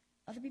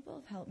 Other people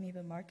have helped me,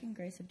 but Mark and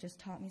Grace have just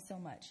taught me so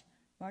much.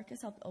 Mark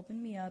has helped open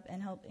me up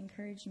and helped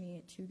encourage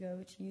me to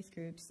go to youth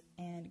groups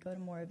and go to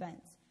more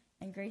events.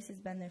 And Grace has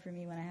been there for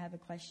me when I have a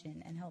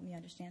question and helped me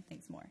understand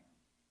things more.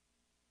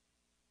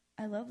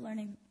 I love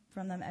learning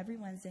from them every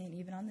Wednesday and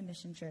even on the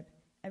mission trip.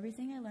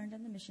 Everything I learned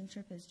on the mission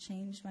trip has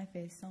changed my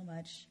faith so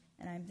much,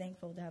 and I'm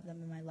thankful to have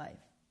them in my life.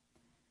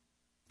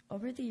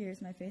 Over the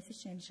years, my faith has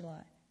changed a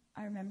lot.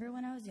 I remember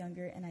when I was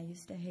younger and I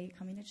used to hate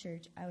coming to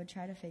church, I would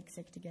try to fake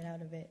sick to get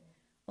out of it.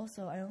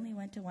 Also, I only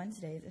went to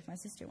Wednesdays if my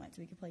sister went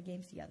so we could play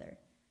games together.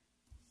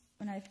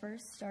 When I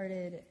first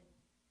started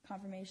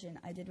confirmation,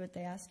 I did what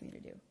they asked me to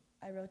do.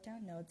 I wrote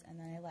down notes and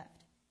then I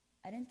left.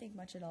 I didn't think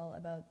much at all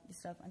about the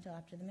stuff until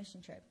after the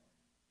mission trip.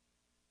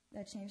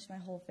 That changed my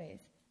whole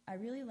faith. I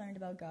really learned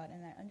about God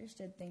and I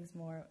understood things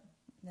more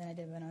than I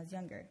did when I was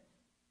younger.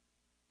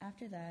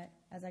 After that,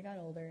 as I got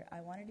older,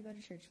 I wanted to go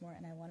to church more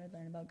and I wanted to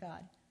learn about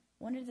God.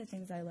 One of the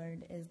things I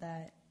learned is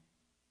that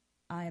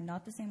I am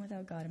not the same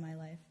without God in my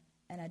life,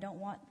 and I don't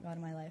want God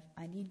in my life.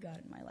 I need God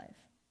in my life.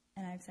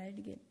 And I'm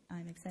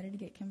excited to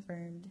get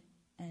confirmed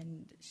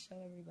and show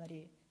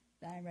everybody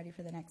that I'm ready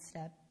for the next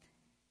step.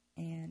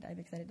 And I'm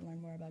excited to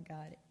learn more about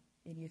God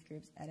in youth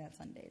groups and at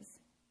Sundays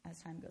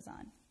as time goes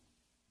on.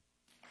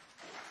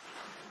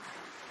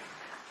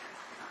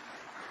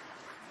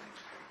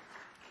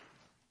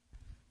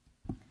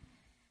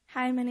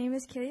 Hi, my name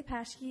is Kaylee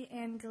Paschke,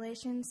 and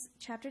Galatians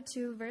chapter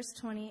 2, verse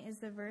 20 is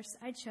the verse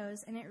I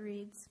chose, and it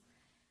reads,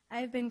 I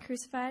have been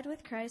crucified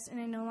with Christ, and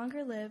I no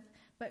longer live,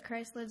 but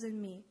Christ lives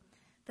in me.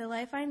 The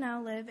life I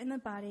now live in the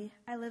body,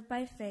 I live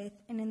by faith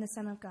and in the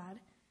Son of God,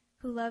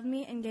 who loved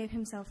me and gave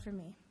himself for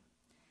me.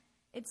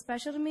 It's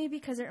special to me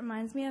because it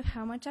reminds me of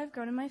how much I've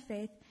grown in my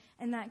faith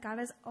and that God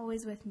is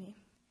always with me.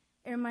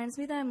 It reminds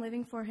me that I'm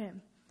living for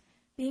him.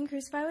 Being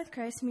crucified with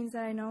Christ means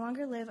that I no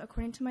longer live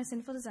according to my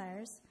sinful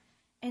desires,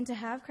 and to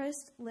have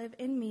Christ live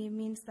in me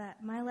means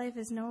that my life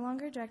is no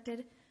longer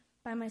directed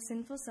by my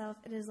sinful self,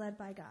 it is led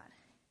by God.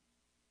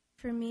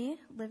 For me,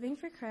 living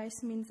for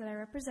Christ means that I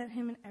represent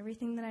him in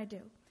everything that I do,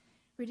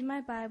 reading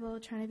my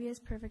Bible, trying to be as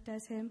perfect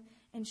as him,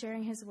 and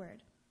sharing his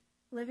word.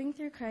 Living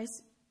through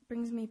Christ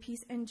brings me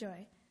peace and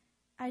joy.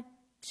 I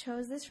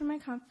chose this for my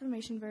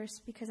confirmation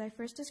verse because I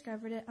first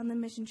discovered it on the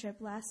mission trip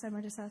last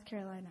summer to South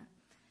Carolina.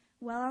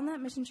 While on that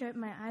mission trip,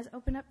 my eyes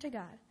opened up to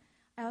God.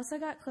 I also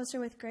got closer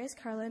with Grace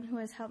Carlin, who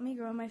has helped me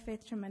grow my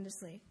faith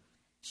tremendously.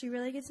 She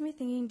really gets me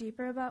thinking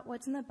deeper about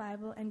what's in the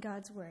Bible and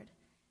God's Word.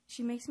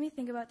 She makes me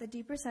think about the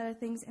deeper side of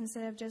things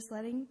instead of just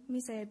letting me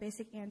say a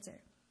basic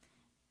answer.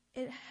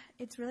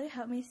 It's really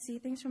helped me see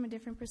things from a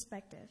different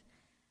perspective.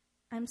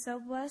 I'm so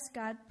blessed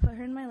God put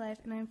her in my life,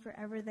 and I'm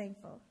forever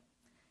thankful.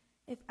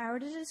 If I were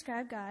to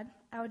describe God,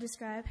 I would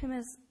describe him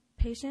as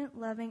patient,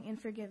 loving,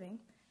 and forgiving.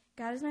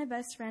 God is my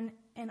best friend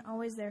and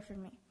always there for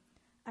me.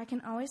 I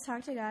can always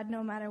talk to God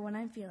no matter what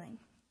I'm feeling.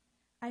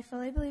 I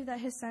fully believe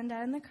that his son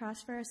died on the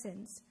cross for our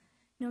sins.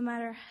 No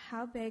matter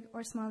how big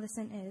or small the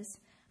sin is,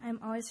 I am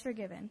always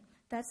forgiven.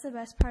 That's the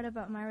best part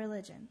about my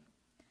religion.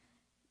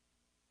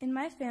 In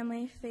my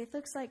family, faith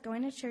looks like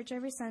going to church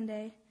every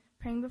Sunday,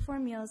 praying before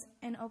meals,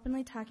 and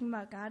openly talking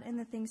about God and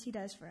the things he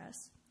does for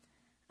us.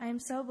 I am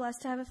so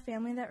blessed to have a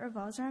family that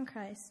revolves around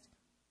Christ.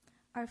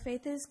 Our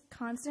faith is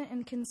constant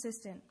and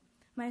consistent.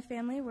 My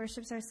family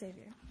worships our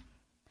Savior.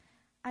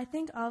 I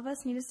think all of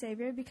us need a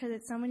Savior because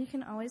it's someone you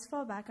can always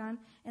fall back on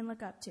and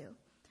look up to.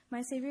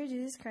 My Savior,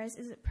 Jesus Christ,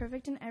 is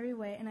perfect in every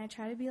way, and I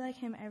try to be like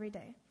him every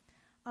day.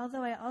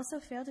 Although I also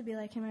fail to be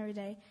like him every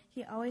day,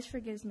 he always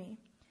forgives me.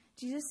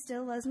 Jesus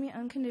still loves me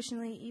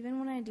unconditionally even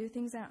when I do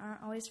things that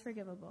aren't always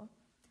forgivable.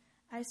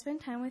 I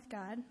spend time with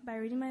God by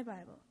reading my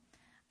Bible.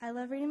 I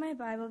love reading my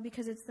Bible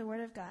because it's the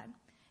Word of God.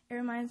 It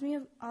reminds me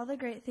of all the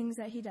great things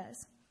that He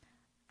does.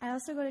 I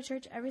also go to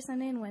church every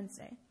Sunday and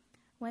Wednesday.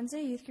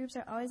 Wednesday youth groups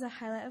are always a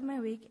highlight of my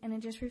week, and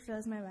it just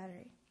refills my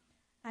battery.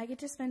 I get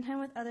to spend time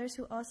with others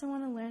who also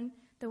want to learn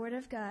the Word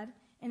of God,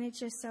 and it's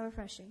just so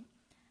refreshing.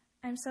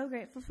 I'm so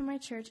grateful for my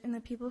church and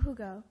the people who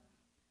go.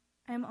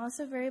 I am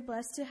also very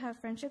blessed to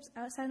have friendships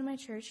outside of my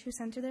church who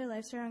center their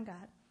lives around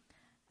God.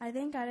 I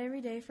thank God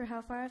every day for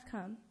how far I've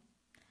come.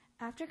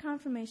 After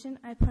confirmation,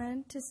 I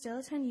plan to still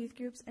attend youth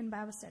groups and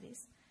Bible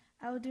studies.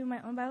 I will do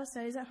my own Bible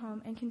studies at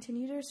home and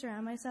continue to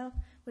surround myself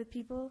with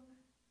people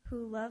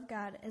who love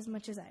God as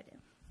much as I do.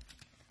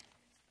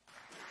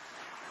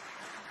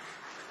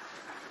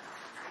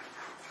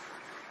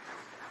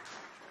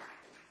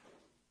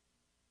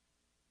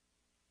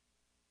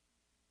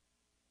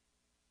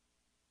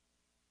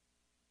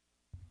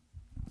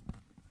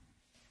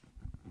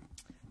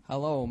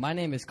 Hello, my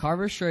name is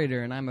Carver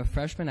Schrader, and I'm a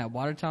freshman at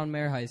Watertown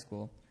Mare High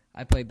School.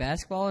 I play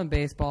basketball and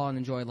baseball and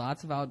enjoy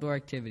lots of outdoor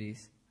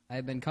activities. I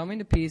have been coming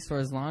to Peace for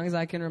as long as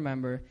I can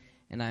remember,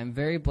 and I am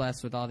very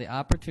blessed with all the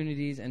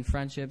opportunities and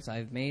friendships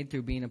I've made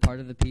through being a part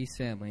of the Peace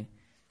family.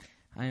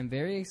 I am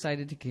very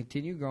excited to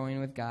continue growing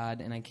with God,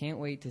 and I can't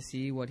wait to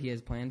see what He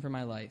has planned for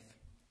my life.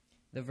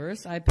 The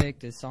verse I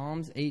picked is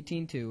Psalms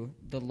 18:2.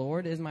 The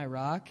Lord is my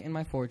rock and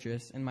my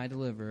fortress and my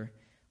deliverer,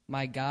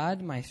 my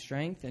God, my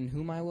strength, in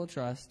whom I will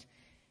trust.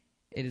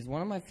 It is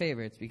one of my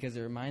favorites because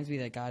it reminds me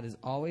that God is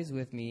always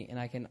with me and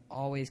I can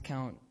always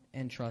count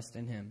and trust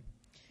in Him.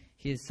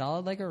 He is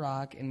solid like a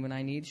rock, and when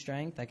I need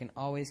strength, I can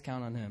always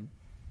count on Him.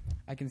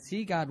 I can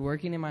see God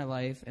working in my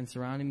life and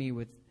surrounding me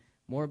with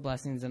more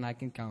blessings than I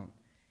can count.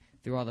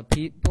 Through all the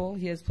people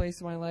He has placed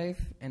in my life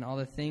and all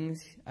the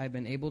things I've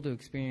been able to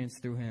experience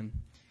through Him,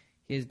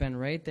 He has been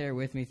right there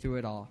with me through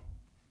it all.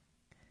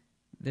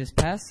 This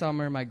past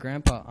summer, my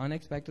grandpa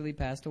unexpectedly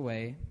passed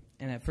away,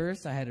 and at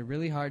first I had a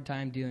really hard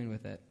time dealing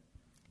with it.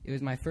 It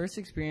was my first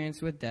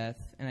experience with death,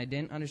 and I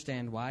didn't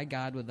understand why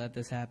God would let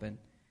this happen.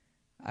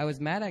 I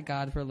was mad at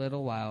God for a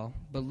little while,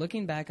 but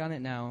looking back on it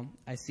now,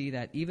 I see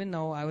that even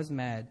though I was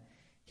mad,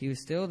 He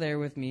was still there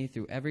with me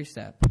through every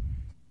step.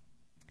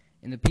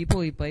 And the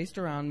people He placed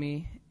around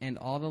me, and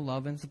all the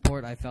love and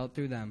support I felt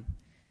through them.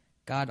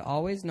 God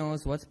always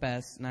knows what's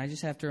best, and I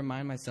just have to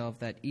remind myself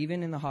that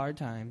even in the hard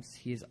times,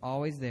 He is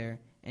always there,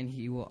 and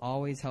He will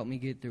always help me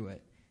get through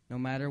it, no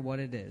matter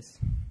what it is.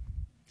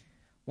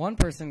 One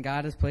person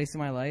God has placed in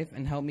my life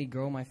and helped me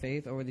grow my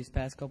faith over these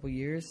past couple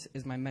years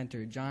is my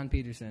mentor, John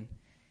Peterson.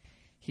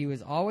 He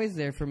was always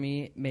there for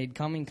me, made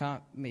coming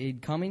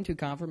to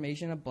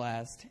confirmation a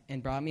blast,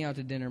 and brought me out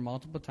to dinner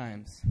multiple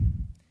times.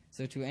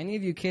 So to any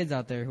of you kids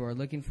out there who are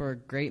looking for a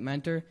great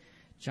mentor,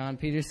 John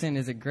Peterson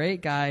is a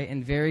great guy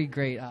and very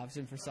great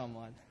option for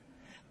someone.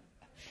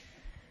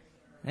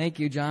 Thank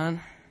you, John.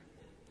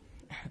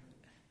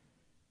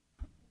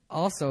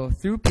 Also,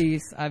 through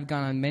Peace, I've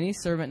gone on many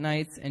servant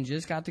nights and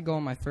just got to go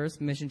on my first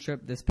mission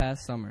trip this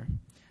past summer.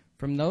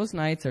 From those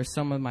nights are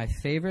some of my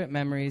favorite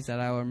memories that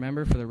I will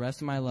remember for the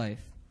rest of my life.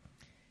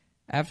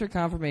 After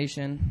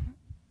confirmation,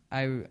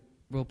 I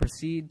will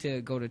proceed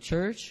to go to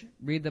church,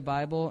 read the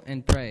Bible,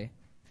 and pray.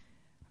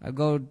 I'll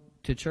go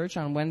to church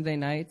on Wednesday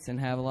nights and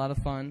have a lot of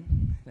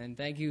fun. And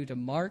thank you to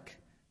Mark,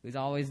 who's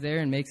always there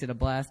and makes it a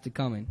blast to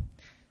come in.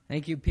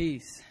 Thank you,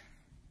 Peace.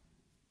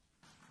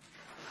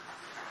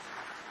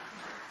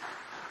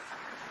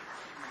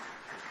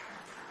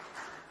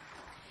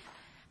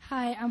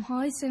 Hi, I'm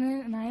Holly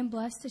Sinan, and I am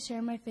blessed to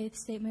share my faith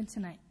statement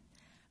tonight.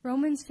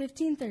 Romans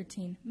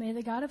 15:13. May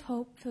the God of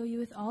hope fill you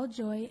with all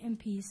joy and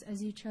peace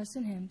as you trust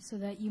in Him, so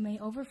that you may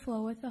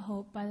overflow with the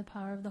hope by the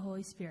power of the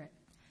Holy Spirit.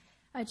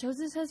 I chose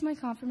this as my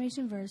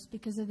confirmation verse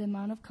because of the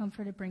amount of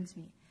comfort it brings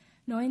me,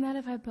 knowing that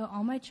if I put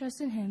all my trust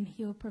in Him,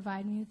 He will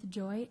provide me with the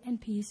joy and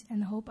peace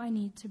and the hope I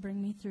need to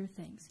bring me through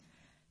things.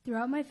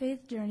 Throughout my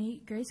faith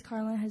journey, Grace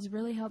Carlin has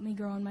really helped me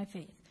grow in my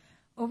faith.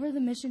 Over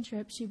the mission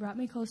trip, she brought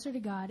me closer to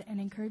God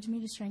and encouraged me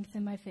to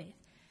strengthen my faith.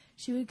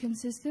 She would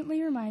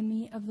consistently remind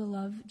me of the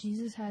love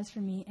Jesus has for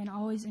me and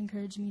always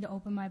encourage me to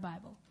open my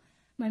Bible.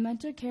 My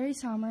mentor, Carrie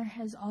Sommer,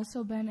 has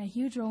also been a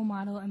huge role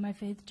model in my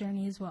faith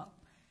journey as well.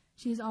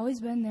 She has always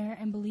been there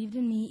and believed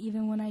in me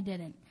even when I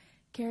didn't.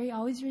 Carrie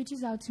always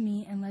reaches out to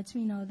me and lets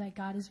me know that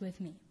God is with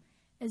me.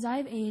 As I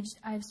have aged,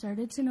 I have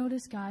started to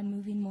notice God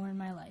moving more in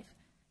my life.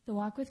 The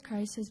walk with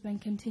Christ has been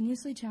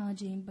continuously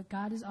challenging, but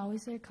God is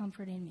always there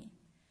comforting me.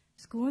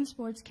 School and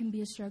sports can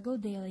be a struggle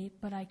daily,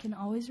 but I can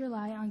always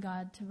rely on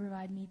God to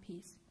provide me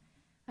peace.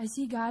 I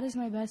see God as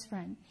my best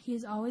friend. He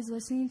is always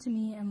listening to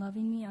me and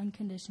loving me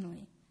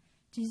unconditionally.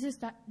 Jesus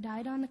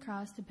died on the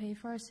cross to pay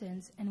for our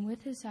sins, and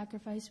with His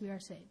sacrifice we are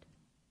saved.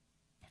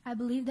 I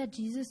believe that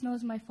Jesus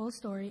knows my full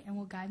story and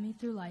will guide me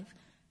through life,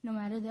 no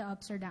matter the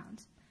ups or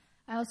downs.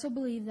 I also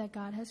believe that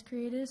God has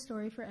created a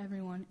story for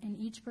everyone, and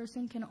each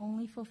person can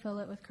only fulfill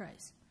it with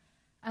Christ.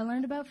 I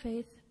learned about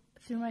faith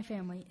through my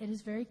family. It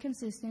is very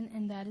consistent,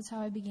 and that is how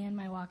I began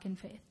my walk in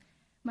faith.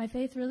 My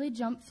faith really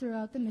jumped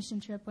throughout the mission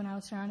trip when I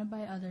was surrounded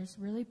by others,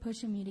 really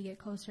pushing me to get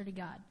closer to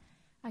God.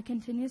 I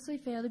continuously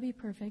fail to be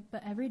perfect,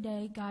 but every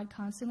day God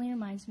constantly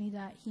reminds me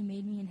that he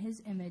made me in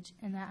his image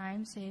and that I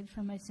am saved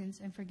from my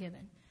sins and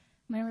forgiven.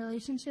 My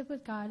relationship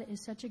with God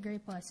is such a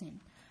great blessing.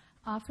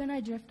 Often I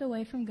drift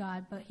away from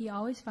God, but he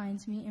always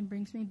finds me and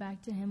brings me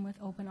back to him with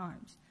open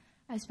arms.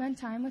 I spend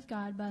time with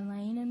God by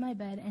laying in my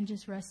bed and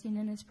just resting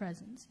in his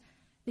presence.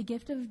 The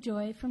gift of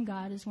joy from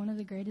God is one of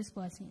the greatest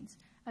blessings.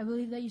 I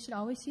believe that you should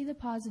always see the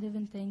positive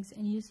in things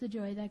and use the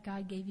joy that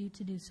God gave you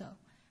to do so.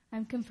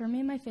 I'm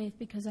confirming my faith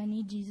because I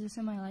need Jesus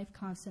in my life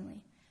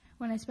constantly.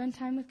 When I spend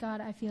time with God,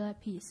 I feel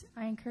at peace.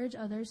 I encourage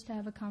others to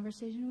have a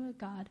conversation with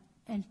God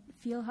and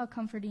feel how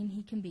comforting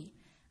he can be.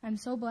 I'm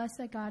so blessed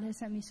that God has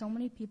sent me so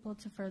many people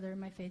to further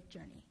my faith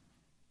journey.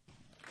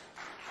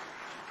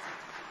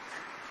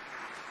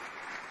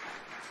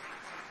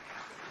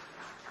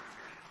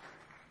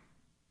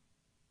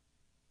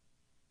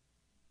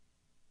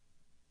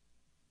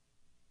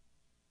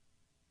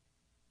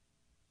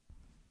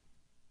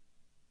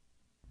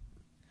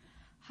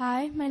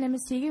 Hi, my name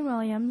is Tegan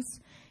Williams,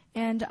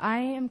 and I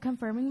am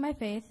confirming my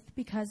faith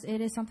because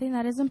it is something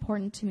that is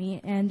important to me,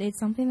 and it's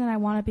something that I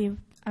want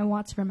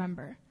to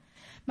remember.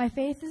 My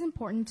faith is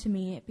important to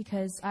me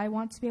because I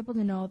want to be able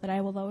to know that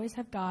I will always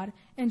have God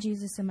and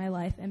Jesus in my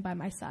life and by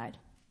my side.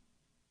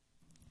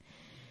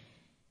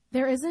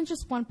 There isn't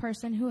just one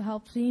person who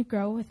helped me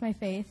grow with my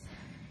faith.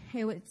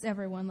 It's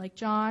everyone, like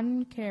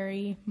John,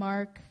 Carrie,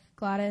 Mark,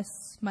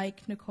 Gladys,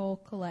 Mike, Nicole,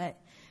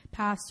 Colette,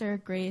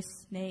 Pastor,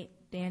 Grace, Nate,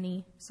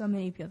 Danny, so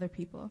many other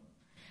people.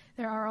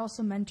 There are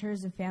also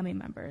mentors and family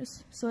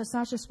members. So it's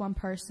not just one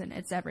person,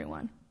 it's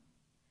everyone.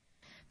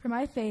 For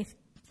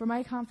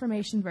my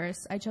confirmation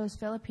verse, I chose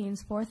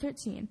Philippians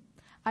 4:13.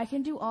 I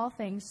can do all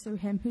things through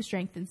him who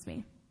strengthens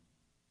me.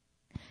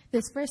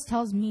 This verse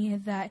tells me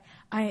that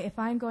if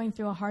I'm going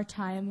through a hard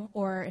time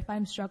or if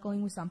I'm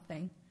struggling with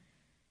something,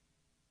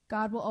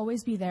 God will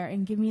always be there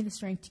and give me the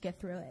strength to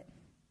get through it.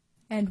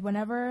 And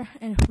whenever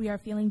we are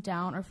feeling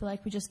down or feel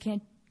like we just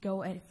can't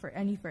go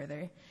any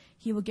further,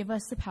 he will give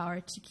us the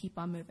power to keep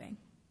on moving.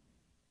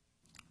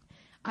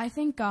 I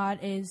think God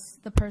is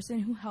the person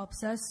who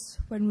helps us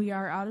when we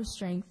are out of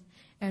strength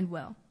and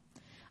will.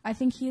 I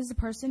think he is the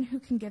person who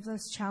can give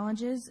us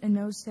challenges and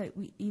knows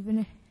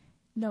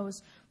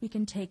we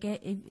can take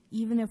it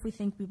even if we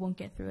think we won't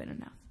get through it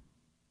enough.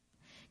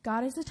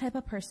 God is the type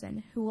of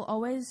person who will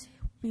always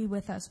be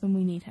with us when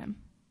we need him.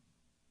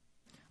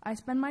 I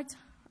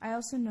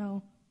also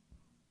know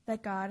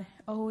that God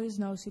always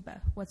knows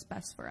what's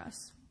best for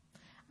us.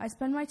 I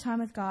spend my time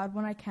with God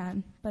when I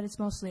can, but it's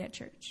mostly at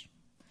church.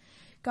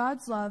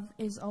 God's love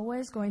is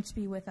always going to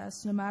be with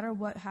us no matter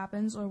what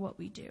happens or what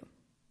we do.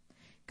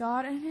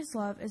 God and his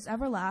love is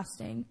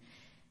everlasting,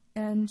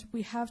 and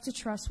we have to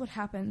trust what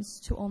happens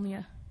to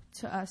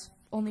us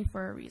only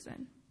for a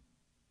reason.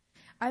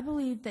 I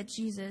believe that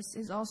Jesus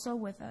is also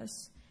with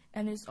us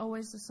and is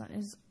always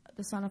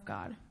the Son of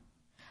God.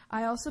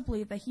 I also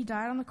believe that he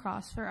died on the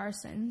cross for our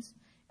sins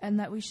and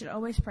that we should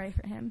always pray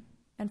for him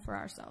and for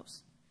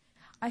ourselves.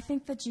 I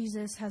think that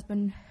Jesus has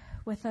been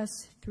with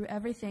us through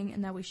everything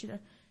and that we should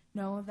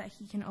know that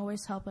he can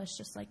always help us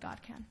just like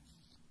God can.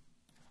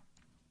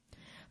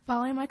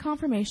 Following my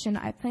confirmation,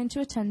 I plan to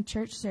attend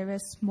church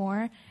service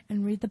more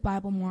and read the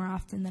Bible more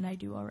often than I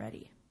do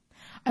already.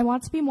 I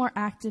want to be more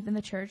active in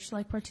the church,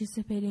 like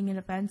participating in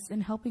events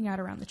and helping out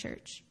around the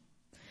church.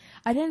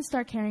 I didn't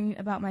start caring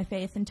about my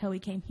faith until we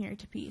came here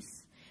to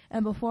Peace.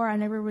 And before, I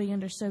never really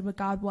understood what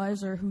God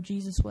was or who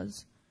Jesus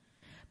was.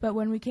 But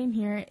when we came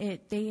here,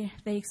 they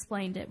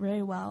explained it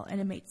really well,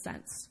 and it made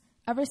sense.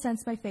 Ever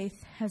since, my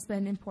faith has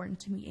been important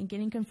to me, and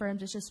getting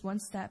confirmed is just one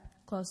step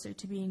closer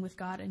to being with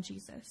God and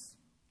Jesus.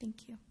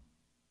 Thank you.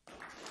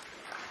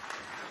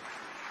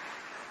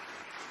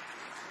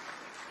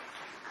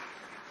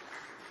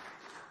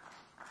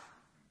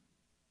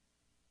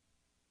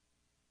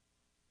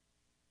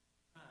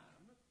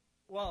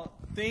 Well,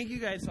 thank you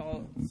guys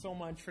all so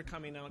much for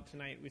coming out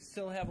tonight. We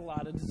still have a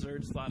lot of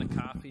desserts, a lot of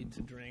coffee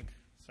to drink.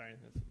 Sorry.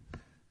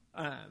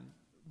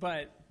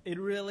 But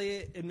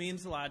it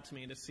means a lot to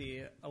me to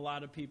see a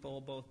lot of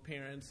people, both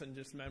parents and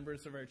just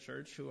members of our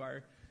church, who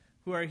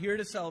are here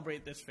to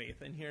celebrate this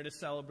faith and here to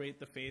celebrate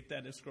the faith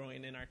that is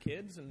growing in our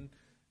kids and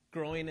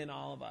growing in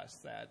all of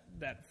us.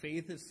 That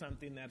faith is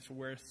something that's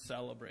worth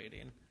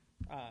celebrating.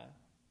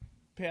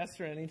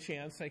 Pastor, any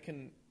chance I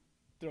can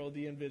throw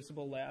the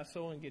invisible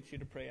lasso and get you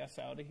to pray us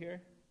out of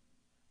here?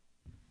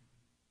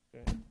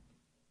 Okay.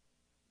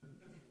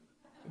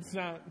 It's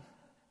not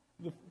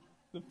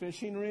the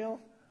fishing reel?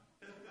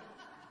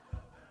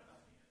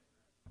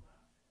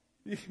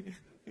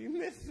 You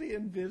missed the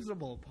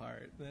invisible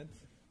part.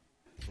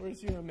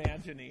 Where's your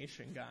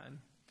imagination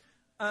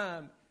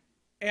gone?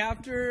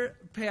 After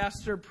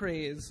Pastor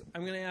prays,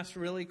 I'm going to ask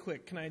really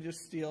quick, can I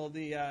just steal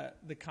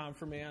the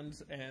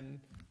confirmands and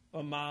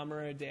a mom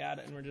or a dad,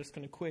 and we're just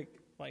going to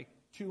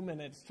 2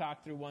 minutes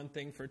talk through one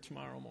thing for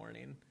tomorrow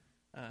morning,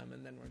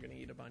 and then we're going to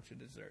eat a bunch of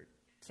dessert.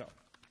 So,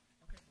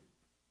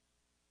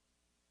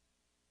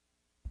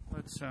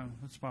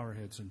 Let's bow our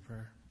heads in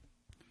prayer.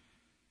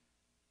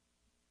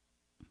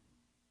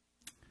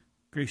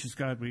 Gracious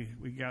God,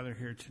 we gather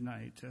here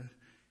tonight to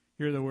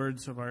hear the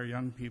words of our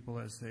young people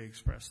as they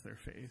express their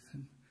faith.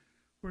 And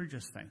we're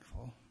just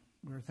thankful.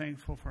 We're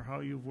thankful for how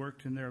you've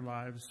worked in their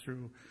lives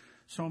through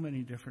so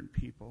many different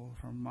people,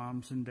 from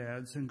moms and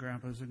dads and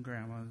grandpas and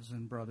grandmas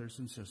and brothers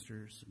and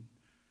sisters. And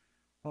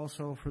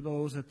also for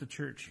those at the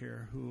church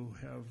here who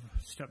have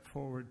stepped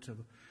forward to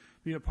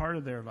be a part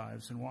of their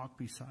lives and walk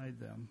beside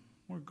them.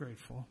 We're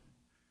grateful.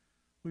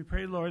 We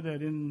pray, Lord,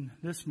 that in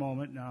this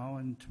moment now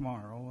and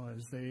tomorrow,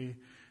 as they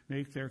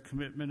make their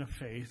commitment of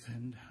faith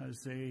and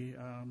as they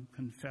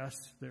confess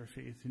their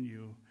faith in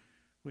you,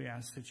 we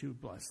ask that you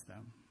bless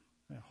them,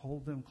 and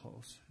hold them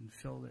close, and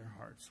fill their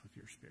hearts with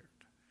your Spirit.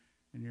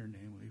 In your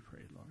name we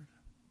pray, Lord.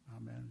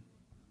 Amen.